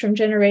change from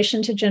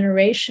generation to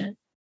generation.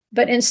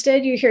 But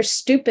instead you hear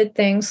stupid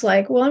things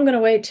like, well, I'm going to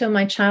wait till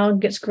my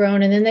child gets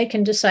grown and then they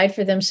can decide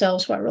for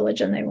themselves what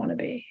religion they want to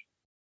be.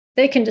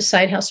 They can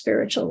decide how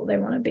spiritual they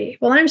want to be.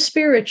 Well, I'm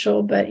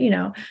spiritual, but,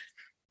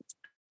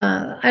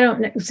 I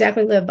don't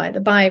exactly live by the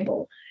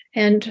Bible.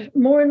 And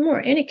more,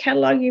 any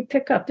catalog you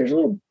pick up, there's a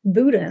little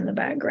Buddha in the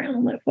background.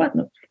 I'm like,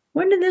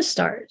 when did this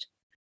start?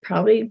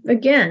 Probably,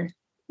 again,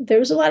 there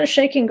was a lot of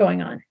shaking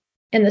going on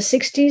in the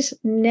 60s.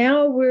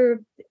 Now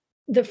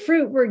the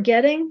fruit we're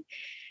getting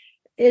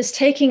is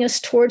taking us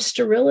towards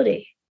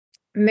sterility.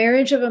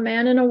 Marriage of a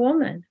man and a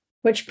woman,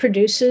 which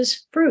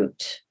produces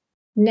fruit.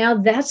 Now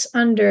that's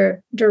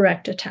under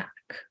direct attack.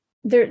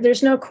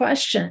 There's no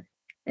question.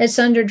 It's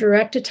under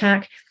direct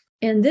attack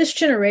in this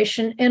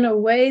generation in a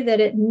way that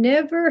it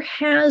never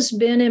has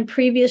been in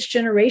previous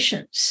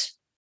generations.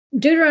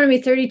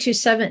 Deuteronomy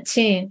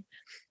 32:17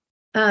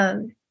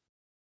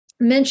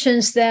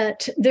 mentions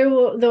that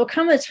there'll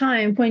come a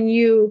time when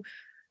you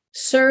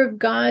serve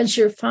gods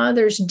your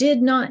fathers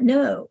did not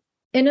know.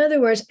 In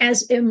other words,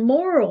 as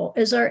immoral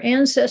as our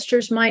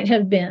ancestors might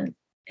have been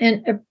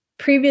in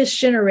previous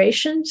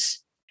generations,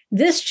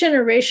 this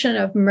generation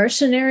of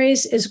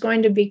mercenaries is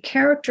going to be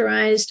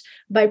characterized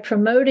by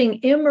promoting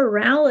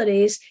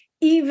immoralities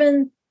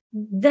even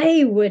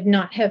they would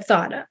not have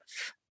thought of.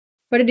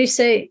 What did he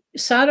say?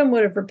 Sodom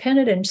would have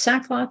repented in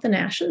sackcloth and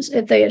ashes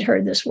if they had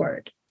heard this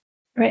word.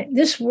 Right?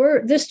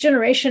 This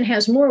generation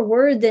has more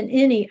word than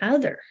any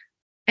other.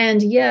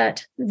 And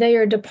yet they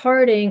are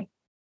departing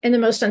in the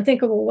most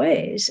unthinkable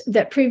ways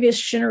that previous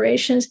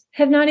generations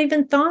have not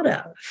even thought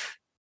of.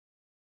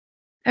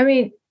 I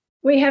mean,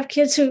 we have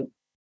kids who,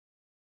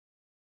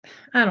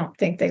 I don't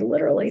think they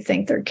literally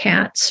think they're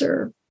cats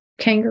or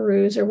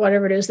kangaroos or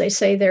whatever it is they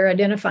say they're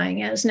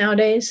identifying as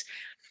nowadays.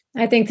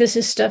 I think this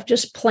is stuff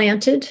just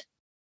planted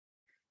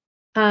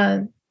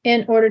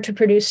in order to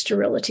produce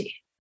sterility.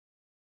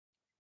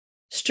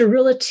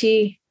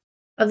 Sterility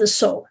of the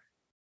soul,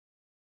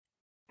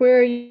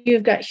 where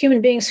you've got human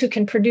beings who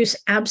can produce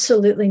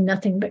absolutely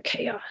nothing but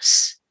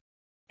chaos.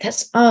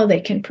 That's all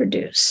they can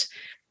produce.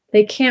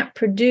 They can't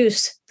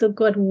produce the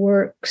good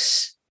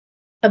works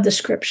of the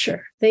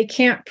scripture. They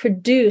can't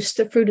produce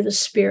the fruit of the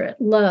Spirit,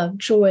 love,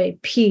 joy,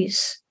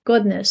 peace,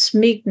 goodness,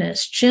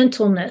 meekness,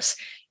 gentleness.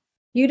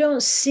 You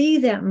don't see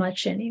that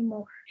much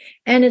anymore.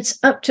 And it's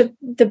up to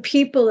the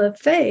people of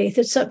faith,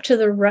 it's up to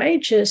the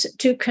righteous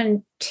to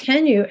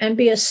continue and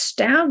be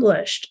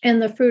established in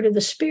the fruit of the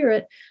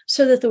Spirit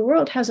so that the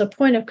world has a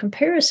point of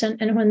comparison.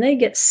 And when they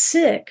get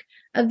sick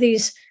of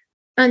these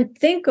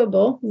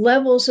unthinkable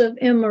levels of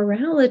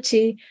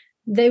immorality,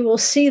 they will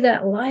see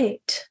that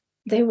light.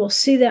 They will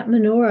see that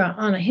menorah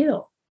on a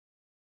hill.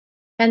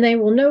 And they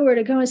will know where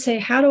to go and say,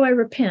 how do I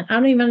repent? I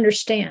don't even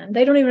understand.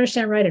 They don't even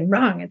understand right and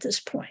wrong at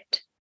this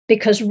point.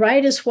 Because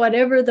right is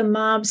whatever the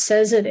mob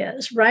says it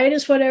is. Right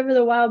is whatever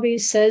the wild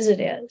beast says it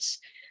is.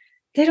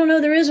 They don't know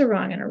there is a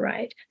wrong and a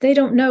right. They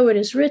don't know it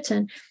is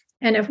written.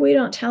 And if we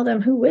don't tell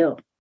them, who will?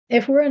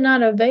 If we're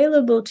not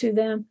available to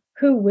them,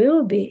 who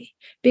will be?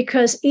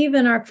 Because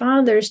even our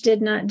fathers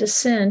did not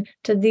descend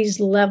to these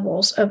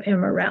levels of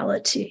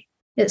immorality.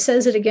 It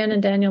says it again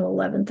in Daniel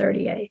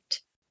 11:38.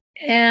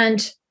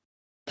 And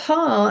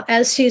Paul,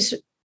 as he's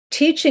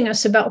teaching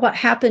us about what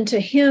happened to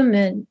him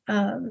in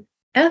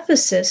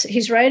Ephesus,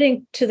 he's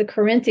writing to the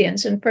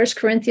Corinthians in 1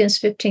 Corinthians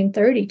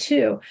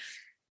 15:32,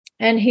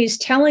 and he's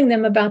telling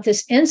them about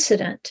this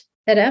incident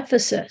at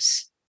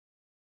Ephesus.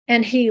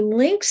 And he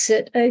links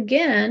it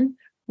again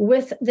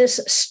with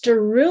this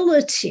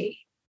sterility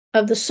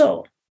of the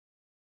soul.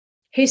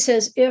 He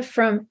says, if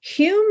from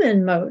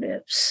human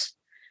motives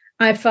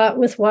I fought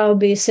with wild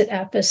beasts at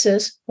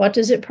Ephesus, what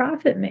does it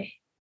profit me?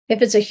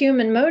 If it's a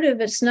human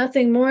motive, it's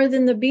nothing more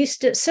than the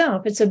beast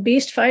itself. It's a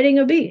beast fighting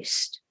a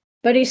beast.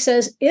 But he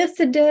says, if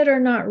the dead are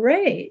not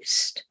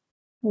raised,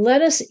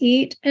 let us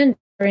eat and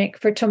drink,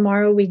 for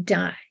tomorrow we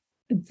die.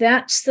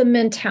 That's the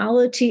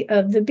mentality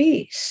of the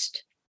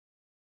beast.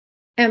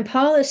 And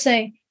Paul is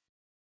saying,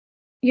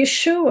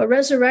 Yeshua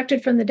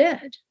resurrected from the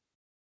dead.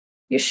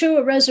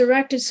 Yeshua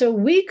resurrected so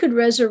we could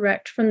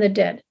resurrect from the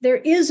dead. There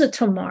is a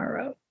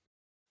tomorrow.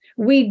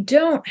 We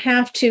don't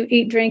have to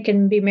eat, drink,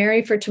 and be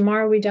merry, for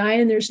tomorrow we die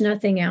and there's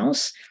nothing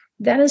else.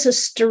 That is a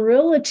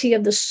sterility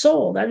of the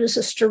soul. That is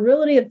a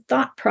sterility of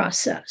thought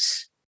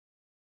process.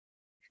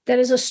 That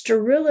is a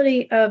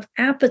sterility of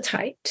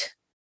appetite.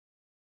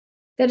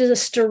 That is a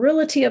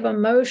sterility of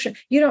emotion.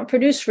 You don't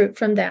produce fruit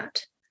from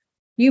that.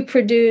 You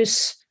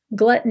produce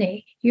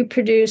gluttony. You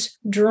produce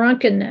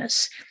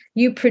drunkenness.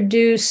 You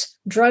produce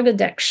drug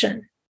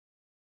addiction.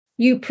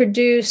 You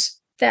produce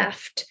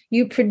theft.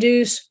 You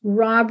produce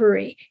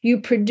robbery. You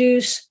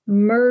produce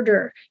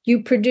murder.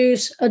 You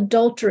produce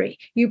adultery.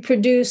 You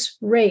produce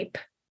rape.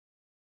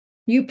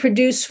 You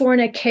produce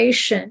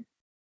fornication.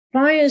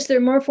 Why is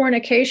there more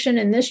fornication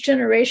in this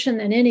generation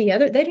than any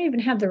other? They don't even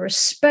have the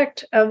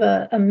respect of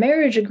a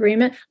marriage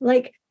agreement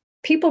like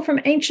people from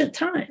ancient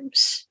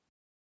times.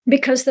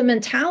 Because the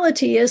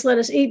mentality is, let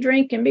us eat,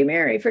 drink, and be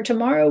merry, for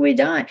tomorrow we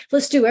die.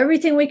 Let's do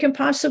everything we can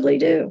possibly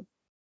do,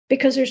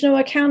 because there's no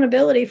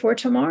accountability for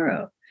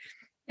tomorrow.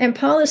 And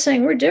Paul is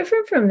saying we're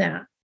different from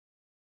that.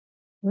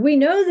 We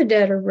know the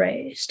dead are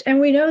raised, and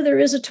we know there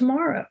is a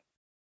tomorrow.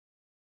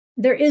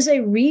 There is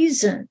a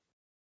reason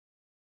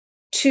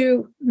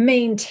to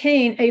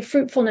maintain a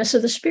fruitfulness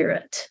of the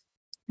Spirit.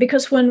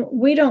 Because when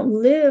we don't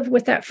live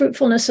with that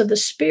fruitfulness of the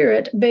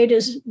Spirit,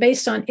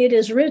 based on it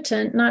is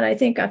written, not I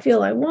think, I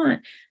feel, I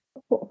want,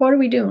 what are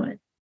we doing?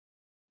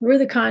 We're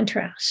the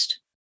contrast.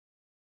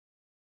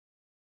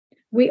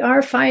 We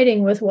are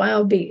fighting with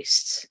wild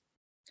beasts.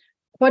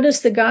 What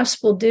does the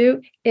gospel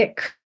do? It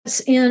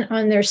cuts in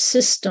on their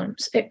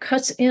systems. It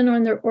cuts in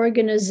on their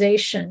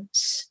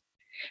organizations.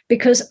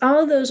 Because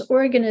all those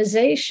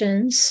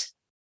organizations,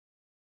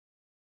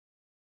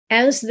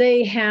 as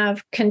they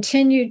have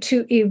continued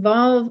to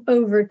evolve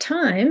over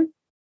time,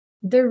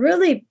 they're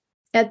really,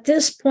 at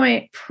this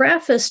point,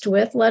 prefaced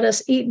with, let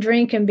us eat,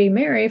 drink, and be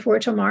merry, for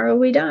tomorrow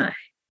we die.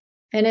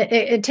 And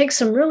it takes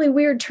some really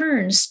weird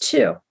turns,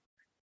 too.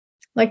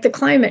 Like the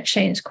climate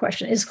change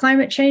question. Is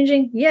climate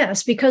changing?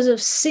 Yes, because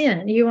of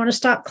sin. You want to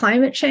stop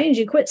climate change?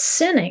 You quit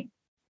sinning.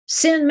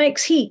 Sin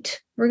makes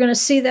heat. We're going to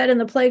see that in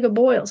the plague of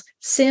boils.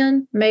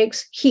 Sin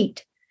makes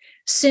heat.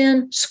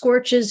 Sin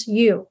scorches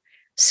you.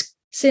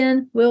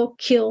 Sin will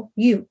kill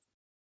you.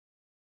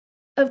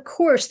 Of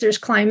course, there's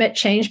climate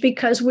change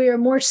because we are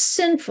more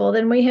sinful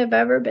than we have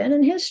ever been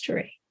in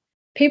history.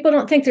 People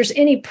don't think there's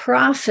any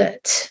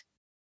profit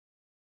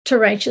to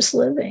righteous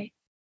living.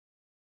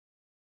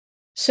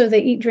 So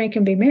they eat, drink,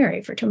 and be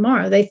merry for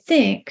tomorrow. They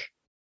think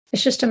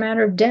it's just a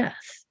matter of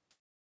death,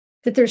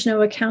 that there's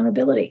no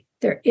accountability.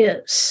 There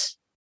is.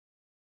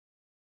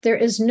 There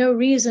is no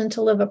reason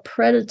to live a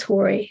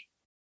predatory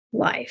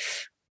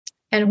life.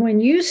 And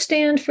when you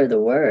stand for the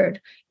word,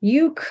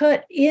 you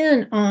cut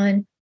in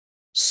on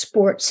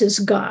sports as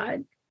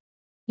God.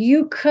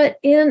 You cut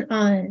in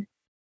on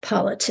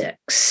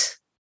politics,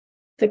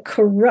 the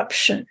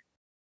corruption.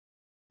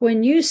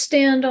 When you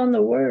stand on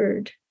the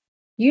word,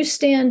 you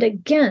stand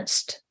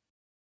against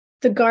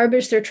the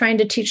garbage they're trying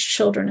to teach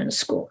children in a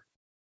school.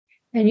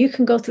 And you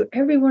can go through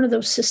every one of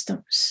those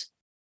systems.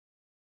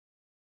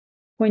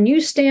 When you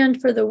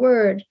stand for the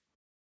word,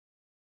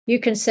 you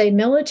can say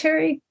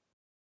military,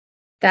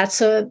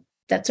 that's a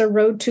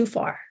road too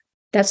far.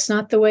 That's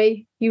not the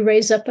way you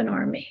raise up an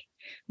army.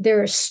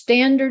 There are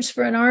standards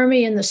for an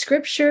army in the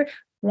scripture.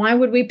 Why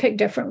would we pick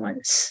different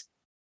ones?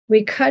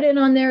 We cut in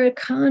on their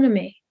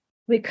economy.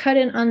 We cut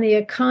in on the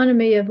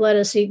economy of let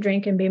us eat,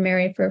 drink, and be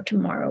merry, for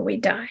tomorrow we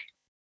die.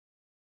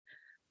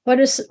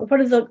 What is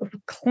the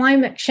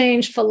climate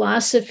change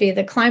philosophy,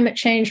 the climate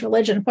change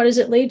religion? What does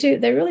it lead to?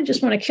 They really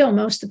just want to kill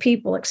most of the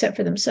people except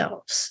for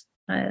themselves.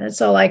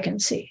 That's all I can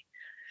see.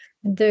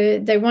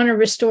 They want to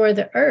restore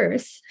the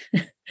earth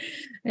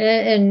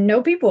and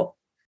no people,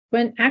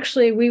 when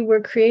actually we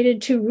were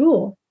created to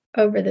rule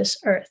over this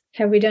earth.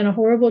 Have we done a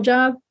horrible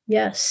job?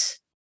 Yes.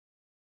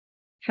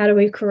 How do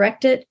we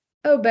correct it?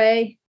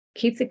 Obey.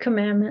 keep the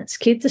commandments,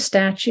 keep the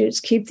statutes,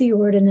 keep the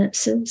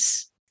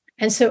ordinances.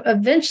 And so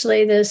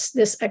eventually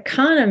this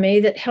economy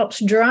that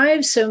helps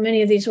drive so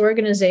many of these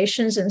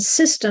organizations and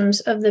systems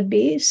of the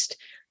beast,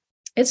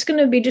 it's going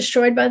to be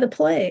destroyed by the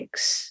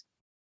plagues.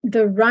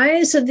 The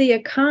rise of the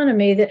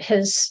economy that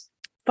has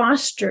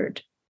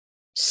fostered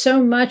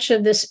so much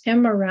of this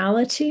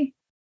immorality,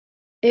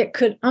 it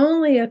could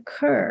only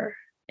occur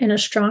in a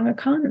strong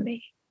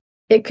economy.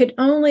 It could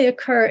only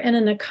occur in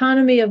an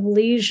economy of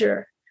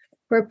leisure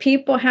where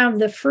people have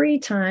the free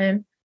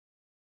time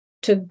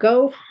to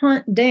go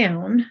hunt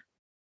down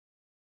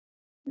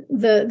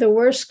the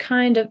worst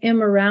kind of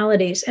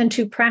immoralities and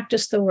to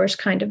practice the worst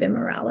kind of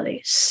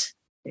immoralities.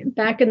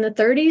 Back in the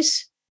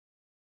 30s,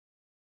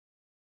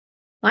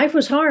 life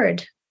was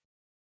hard.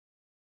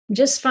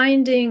 Just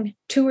finding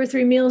 2 or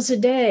 3 meals a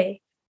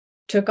day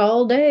took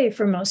all day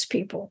for most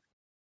people.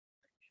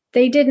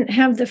 They didn't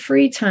have the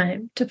free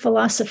time to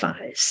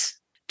philosophize.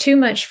 Too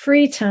much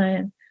free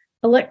time.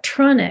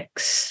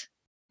 Electronics.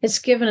 It's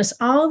given us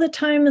all the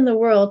time in the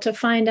world to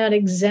find out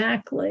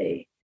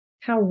exactly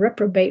how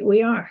reprobate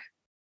we are.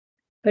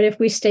 But if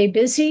we stay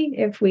busy,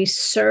 if we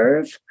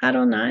serve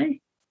Adonai,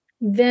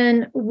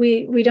 then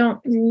we don't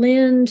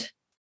lend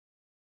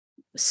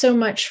so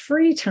much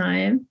free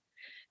time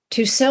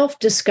to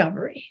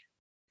self-discovery.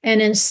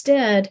 And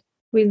instead,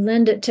 we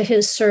lend it to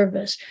his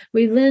service.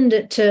 We lend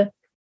it to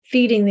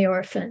feeding the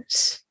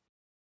orphans.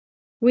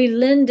 We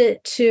lend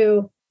it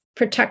to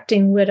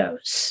protecting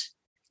widows.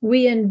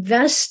 We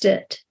invest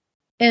it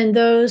in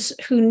those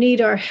who need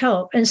our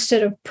help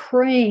instead of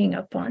preying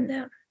upon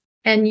them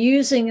and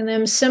using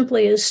them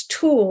simply as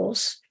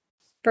tools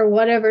for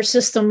whatever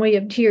system we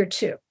adhere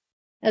to,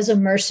 as a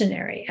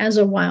mercenary, as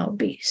a wild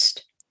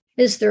beast.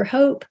 Is there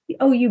hope?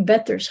 Oh, you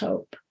bet there's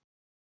hope.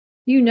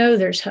 You know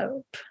there's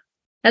hope.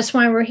 That's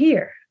why we're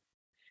here,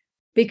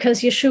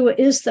 because Yeshua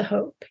is the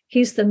hope.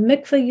 He's the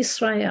Mikveh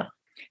Yisrael.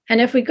 And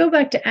if we go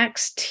back to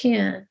Acts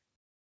 10,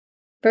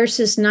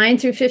 verses 9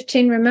 through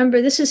 15,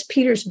 remember, this is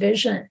Peter's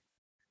vision.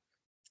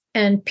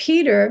 And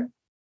Peter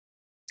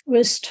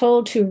was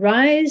told to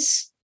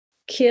rise,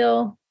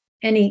 kill,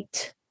 and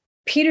eat.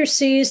 Peter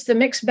sees the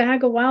mixed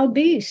bag of wild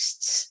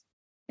beasts.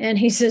 And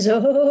he says,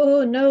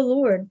 oh, no,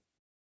 Lord.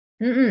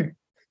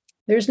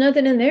 There's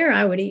nothing in there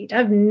I would eat.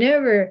 I've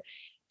never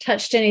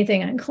touched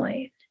anything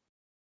unclean.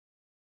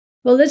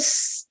 Well,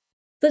 let's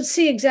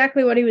see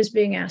exactly what he was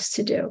being asked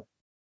to do.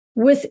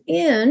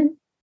 Within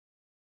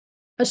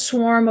a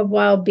swarm of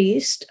wild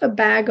beasts, a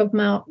bag of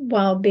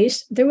wild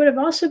beasts, there would have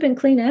also been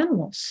clean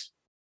animals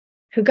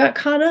who got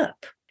caught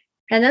up.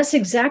 And that's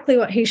exactly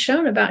what he's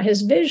shown about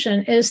his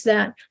vision, is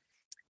that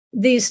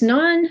these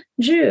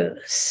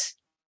non-Jews,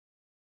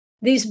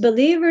 these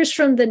believers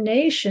from the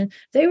nation,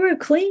 they were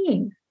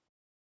clean.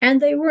 And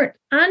they weren't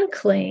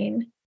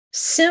unclean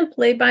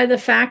simply by the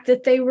fact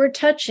that they were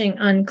touching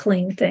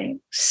unclean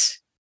things,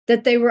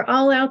 that they were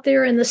all out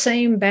there in the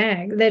same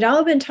bag. They'd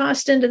all been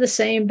tossed into the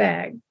same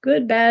bag,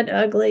 good, bad,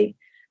 ugly.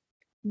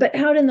 But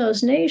out in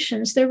those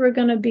nations, there were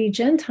going to be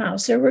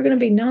Gentiles. There were going to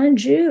be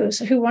non-Jews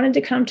who wanted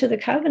to come to the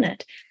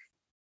covenant.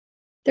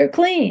 They're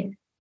clean.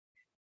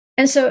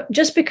 And so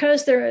just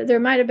because there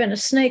might have been a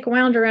snake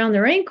wound around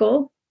their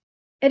ankle,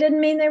 it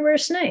didn't mean they were a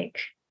snake.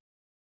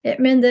 It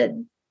meant that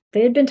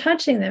they had been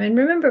touching them. And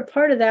remember,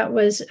 part of that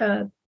was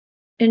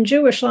in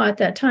Jewish law at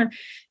that time,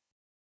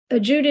 a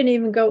Jew didn't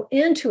even go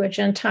into a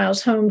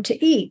Gentile's home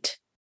to eat,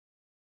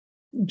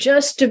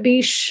 just to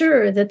be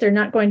sure that they're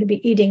not going to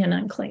be eating an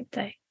unclean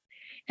thing.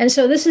 And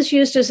so this is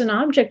used as an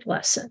object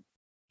lesson.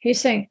 He's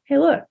saying, hey,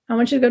 look, I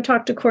want you to go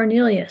talk to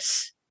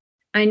Cornelius.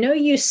 I know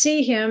you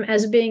see him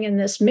as being in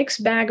this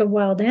mixed bag of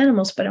wild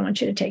animals, but I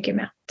want you to take him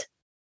out.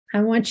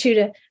 I want you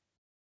to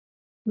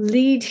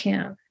lead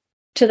him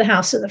to the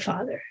house of the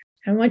Father.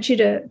 I want you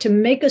to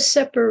make a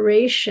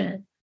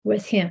separation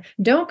with him.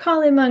 Don't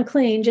call him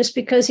unclean just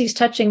because he's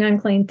touching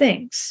unclean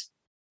things.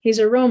 He's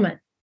a Roman.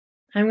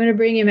 I'm going to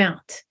bring him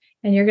out,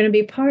 and you're going to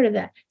be part of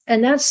that.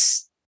 And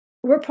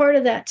we're part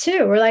of that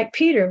too. We're like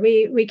Peter.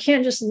 We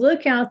can't just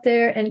look out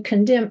there and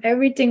condemn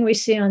everything we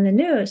see on the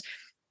news.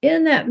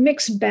 In that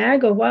mixed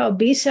bag of wild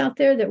beasts out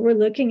there that we're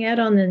looking at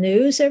on the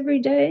news every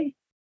day,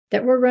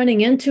 that we're running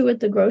into at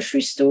the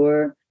grocery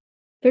store,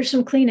 there's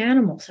some clean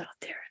animals out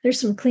there. There's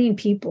some clean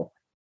people.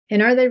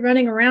 And are they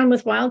running around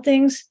with wild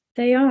things?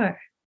 They are.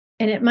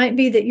 And it might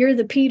be that you're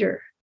the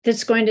Peter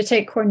that's going to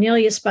take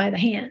Cornelius by the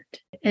hand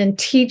and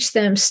teach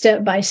them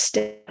step by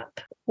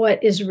step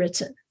what is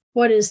written,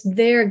 what is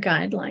their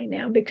guideline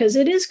now, because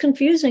it is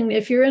confusing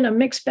if you're in a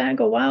mixed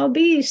bag of wild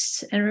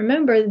beasts. And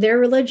remember, their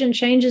religion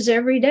changes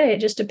every day. It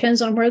just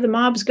depends on where the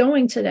mob's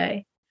going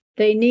today.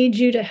 They need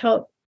you to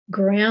help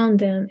ground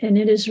them, and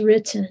it is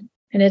written.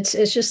 And it's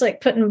just like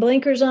putting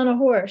blinkers on a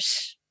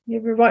horse. You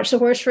ever watch the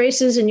horse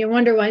races and you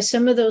wonder why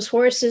some of those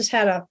horses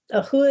had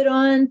a hood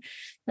on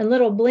and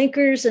little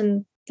blinkers,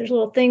 and there's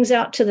little things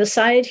out to the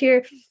side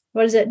here?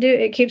 What does that do?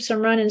 It keeps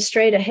them running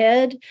straight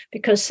ahead,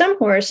 because some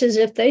horses,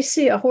 if they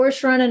see a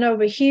horse running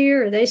over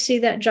here, or they see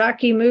that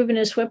jockey moving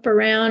his whip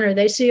around, or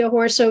they see a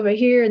horse over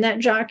here and that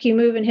jockey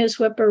moving his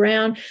whip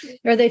around,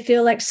 or they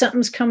feel like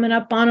something's coming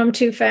up on them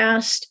too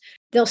fast,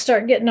 they'll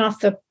start getting off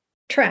the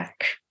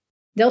track.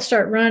 They'll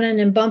start running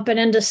and bumping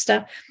into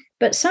stuff.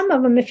 But some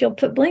of them, if you'll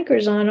put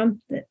blinkers on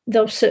them,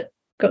 they'll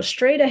go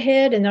straight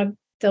ahead and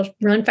they'll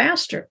run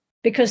faster,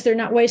 because they're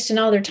not wasting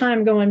all their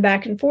time going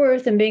back and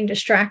forth and being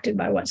distracted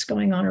by what's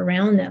going on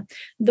around them.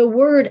 The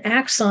word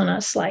acts on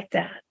us like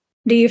that.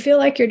 Do you feel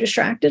like you're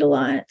distracted a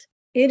lot?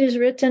 It is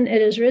written,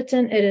 it is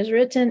written, it is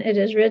written, it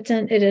is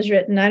written, it is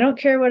written. I don't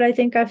care what I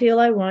think, I feel,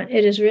 I want.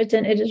 It is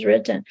written, it is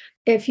written.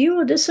 If you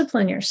will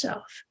discipline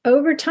yourself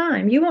over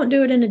time, you won't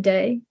do it in a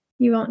day,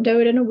 you won't do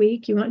it in a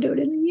week, you won't do it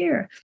in a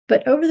year.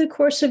 But over the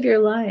course of your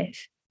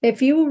life,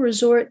 if you will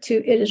resort to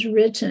it is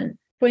written,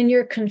 when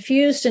you're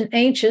confused and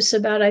anxious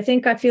about I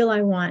think, I feel,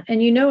 I want,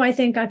 and I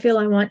think, I feel,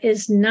 I want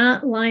is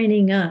not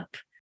lining up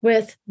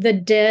with the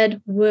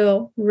dead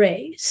will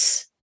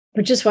raise,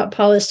 which is what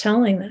Paul is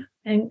telling them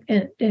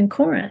in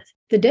Corinth.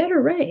 The dead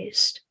are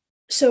raised.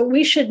 So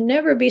we should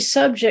never be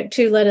subject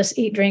to let us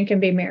eat, drink, and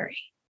be merry.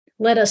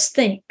 Let us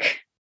think.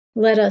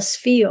 Let us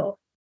feel.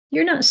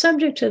 You're not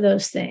subject to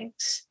those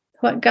things.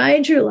 What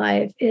guides your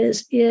life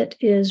is it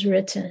is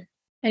written.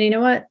 And you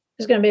know what?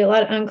 There's going to be a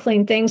lot of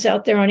unclean things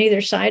out there on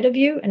either side of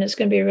you, and it's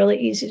going to be really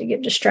easy to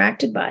get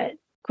distracted by it.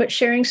 Quit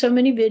sharing so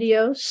many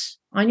videos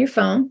on your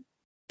phone,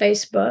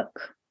 Facebook.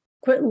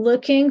 Quit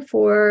looking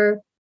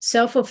for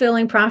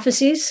self-fulfilling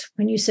prophecies.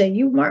 When you say,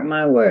 you mark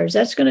my words,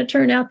 that's going to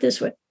turn out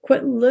this way.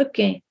 Quit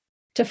looking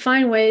to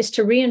find ways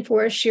to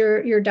reinforce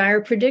your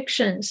dire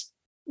predictions.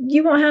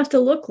 You won't have to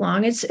look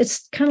long.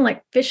 It's kind of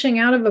like fishing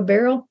out of a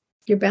barrel.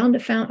 You're bound to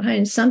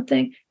find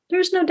something.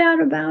 There's no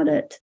doubt about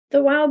it.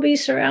 The wild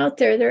beasts are out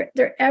there.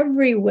 They're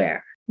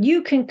everywhere.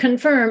 You can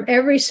confirm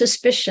every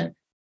suspicion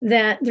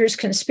that there's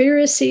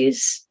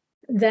conspiracies,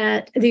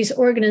 that these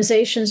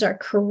organizations are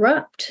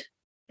corrupt,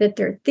 that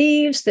they're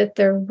thieves, that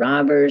they're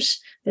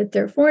robbers, that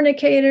they're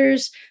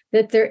fornicators,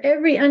 that they're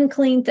every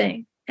unclean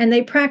thing, and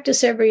they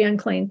practice every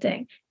unclean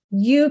thing.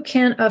 You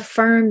can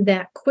affirm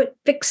that. Quit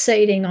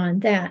fixating on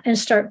that and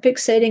start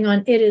fixating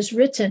on it is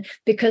written,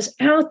 because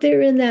out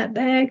there in that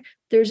bag,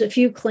 there's a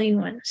few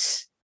clean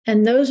ones.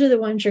 And those are the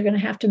ones you're going to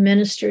have to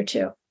minister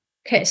to.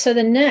 Okay, so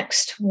the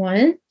next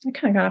one, I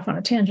kind of got off on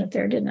a tangent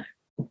there, didn't I?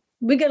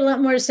 We got a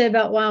lot more to say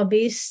about wild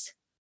beasts,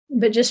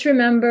 but just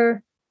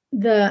remember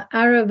the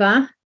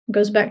Arava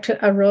goes back to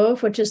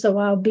Arov, which is the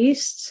wild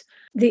beasts.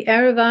 The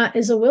Arava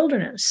is a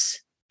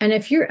wilderness. And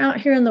if you're out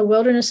here in the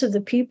wilderness of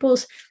the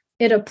peoples,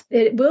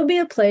 it will be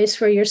a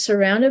place where you're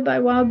surrounded by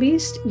wild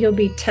beasts. You'll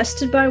be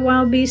tested by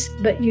wild beasts,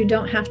 but you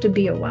don't have to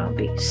be a wild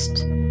beast.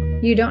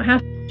 You don't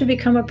have to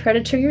become a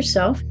predator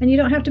yourself, and you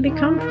don't have to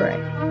become prey.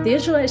 The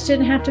Israelites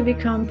didn't have to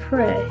become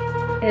prey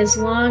as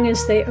long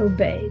as they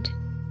obeyed.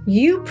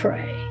 You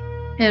pray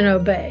and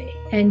obey,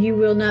 and you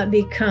will not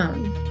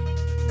become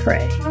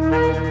prey.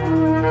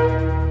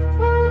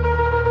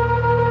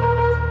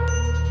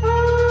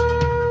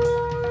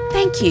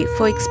 Thank you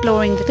for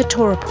exploring the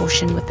Torah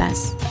portion with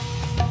us.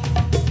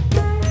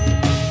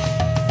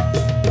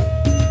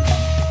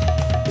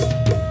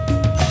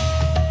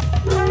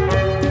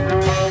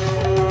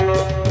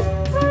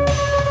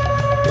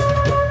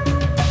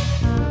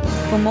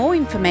 For more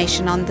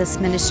information on this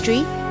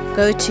ministry,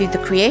 go to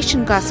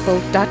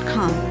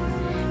thecreationgospel.com.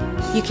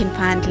 You can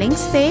find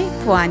links there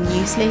for our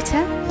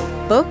newsletter,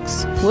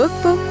 books,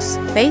 workbooks,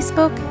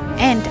 Facebook,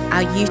 and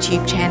our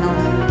YouTube channel.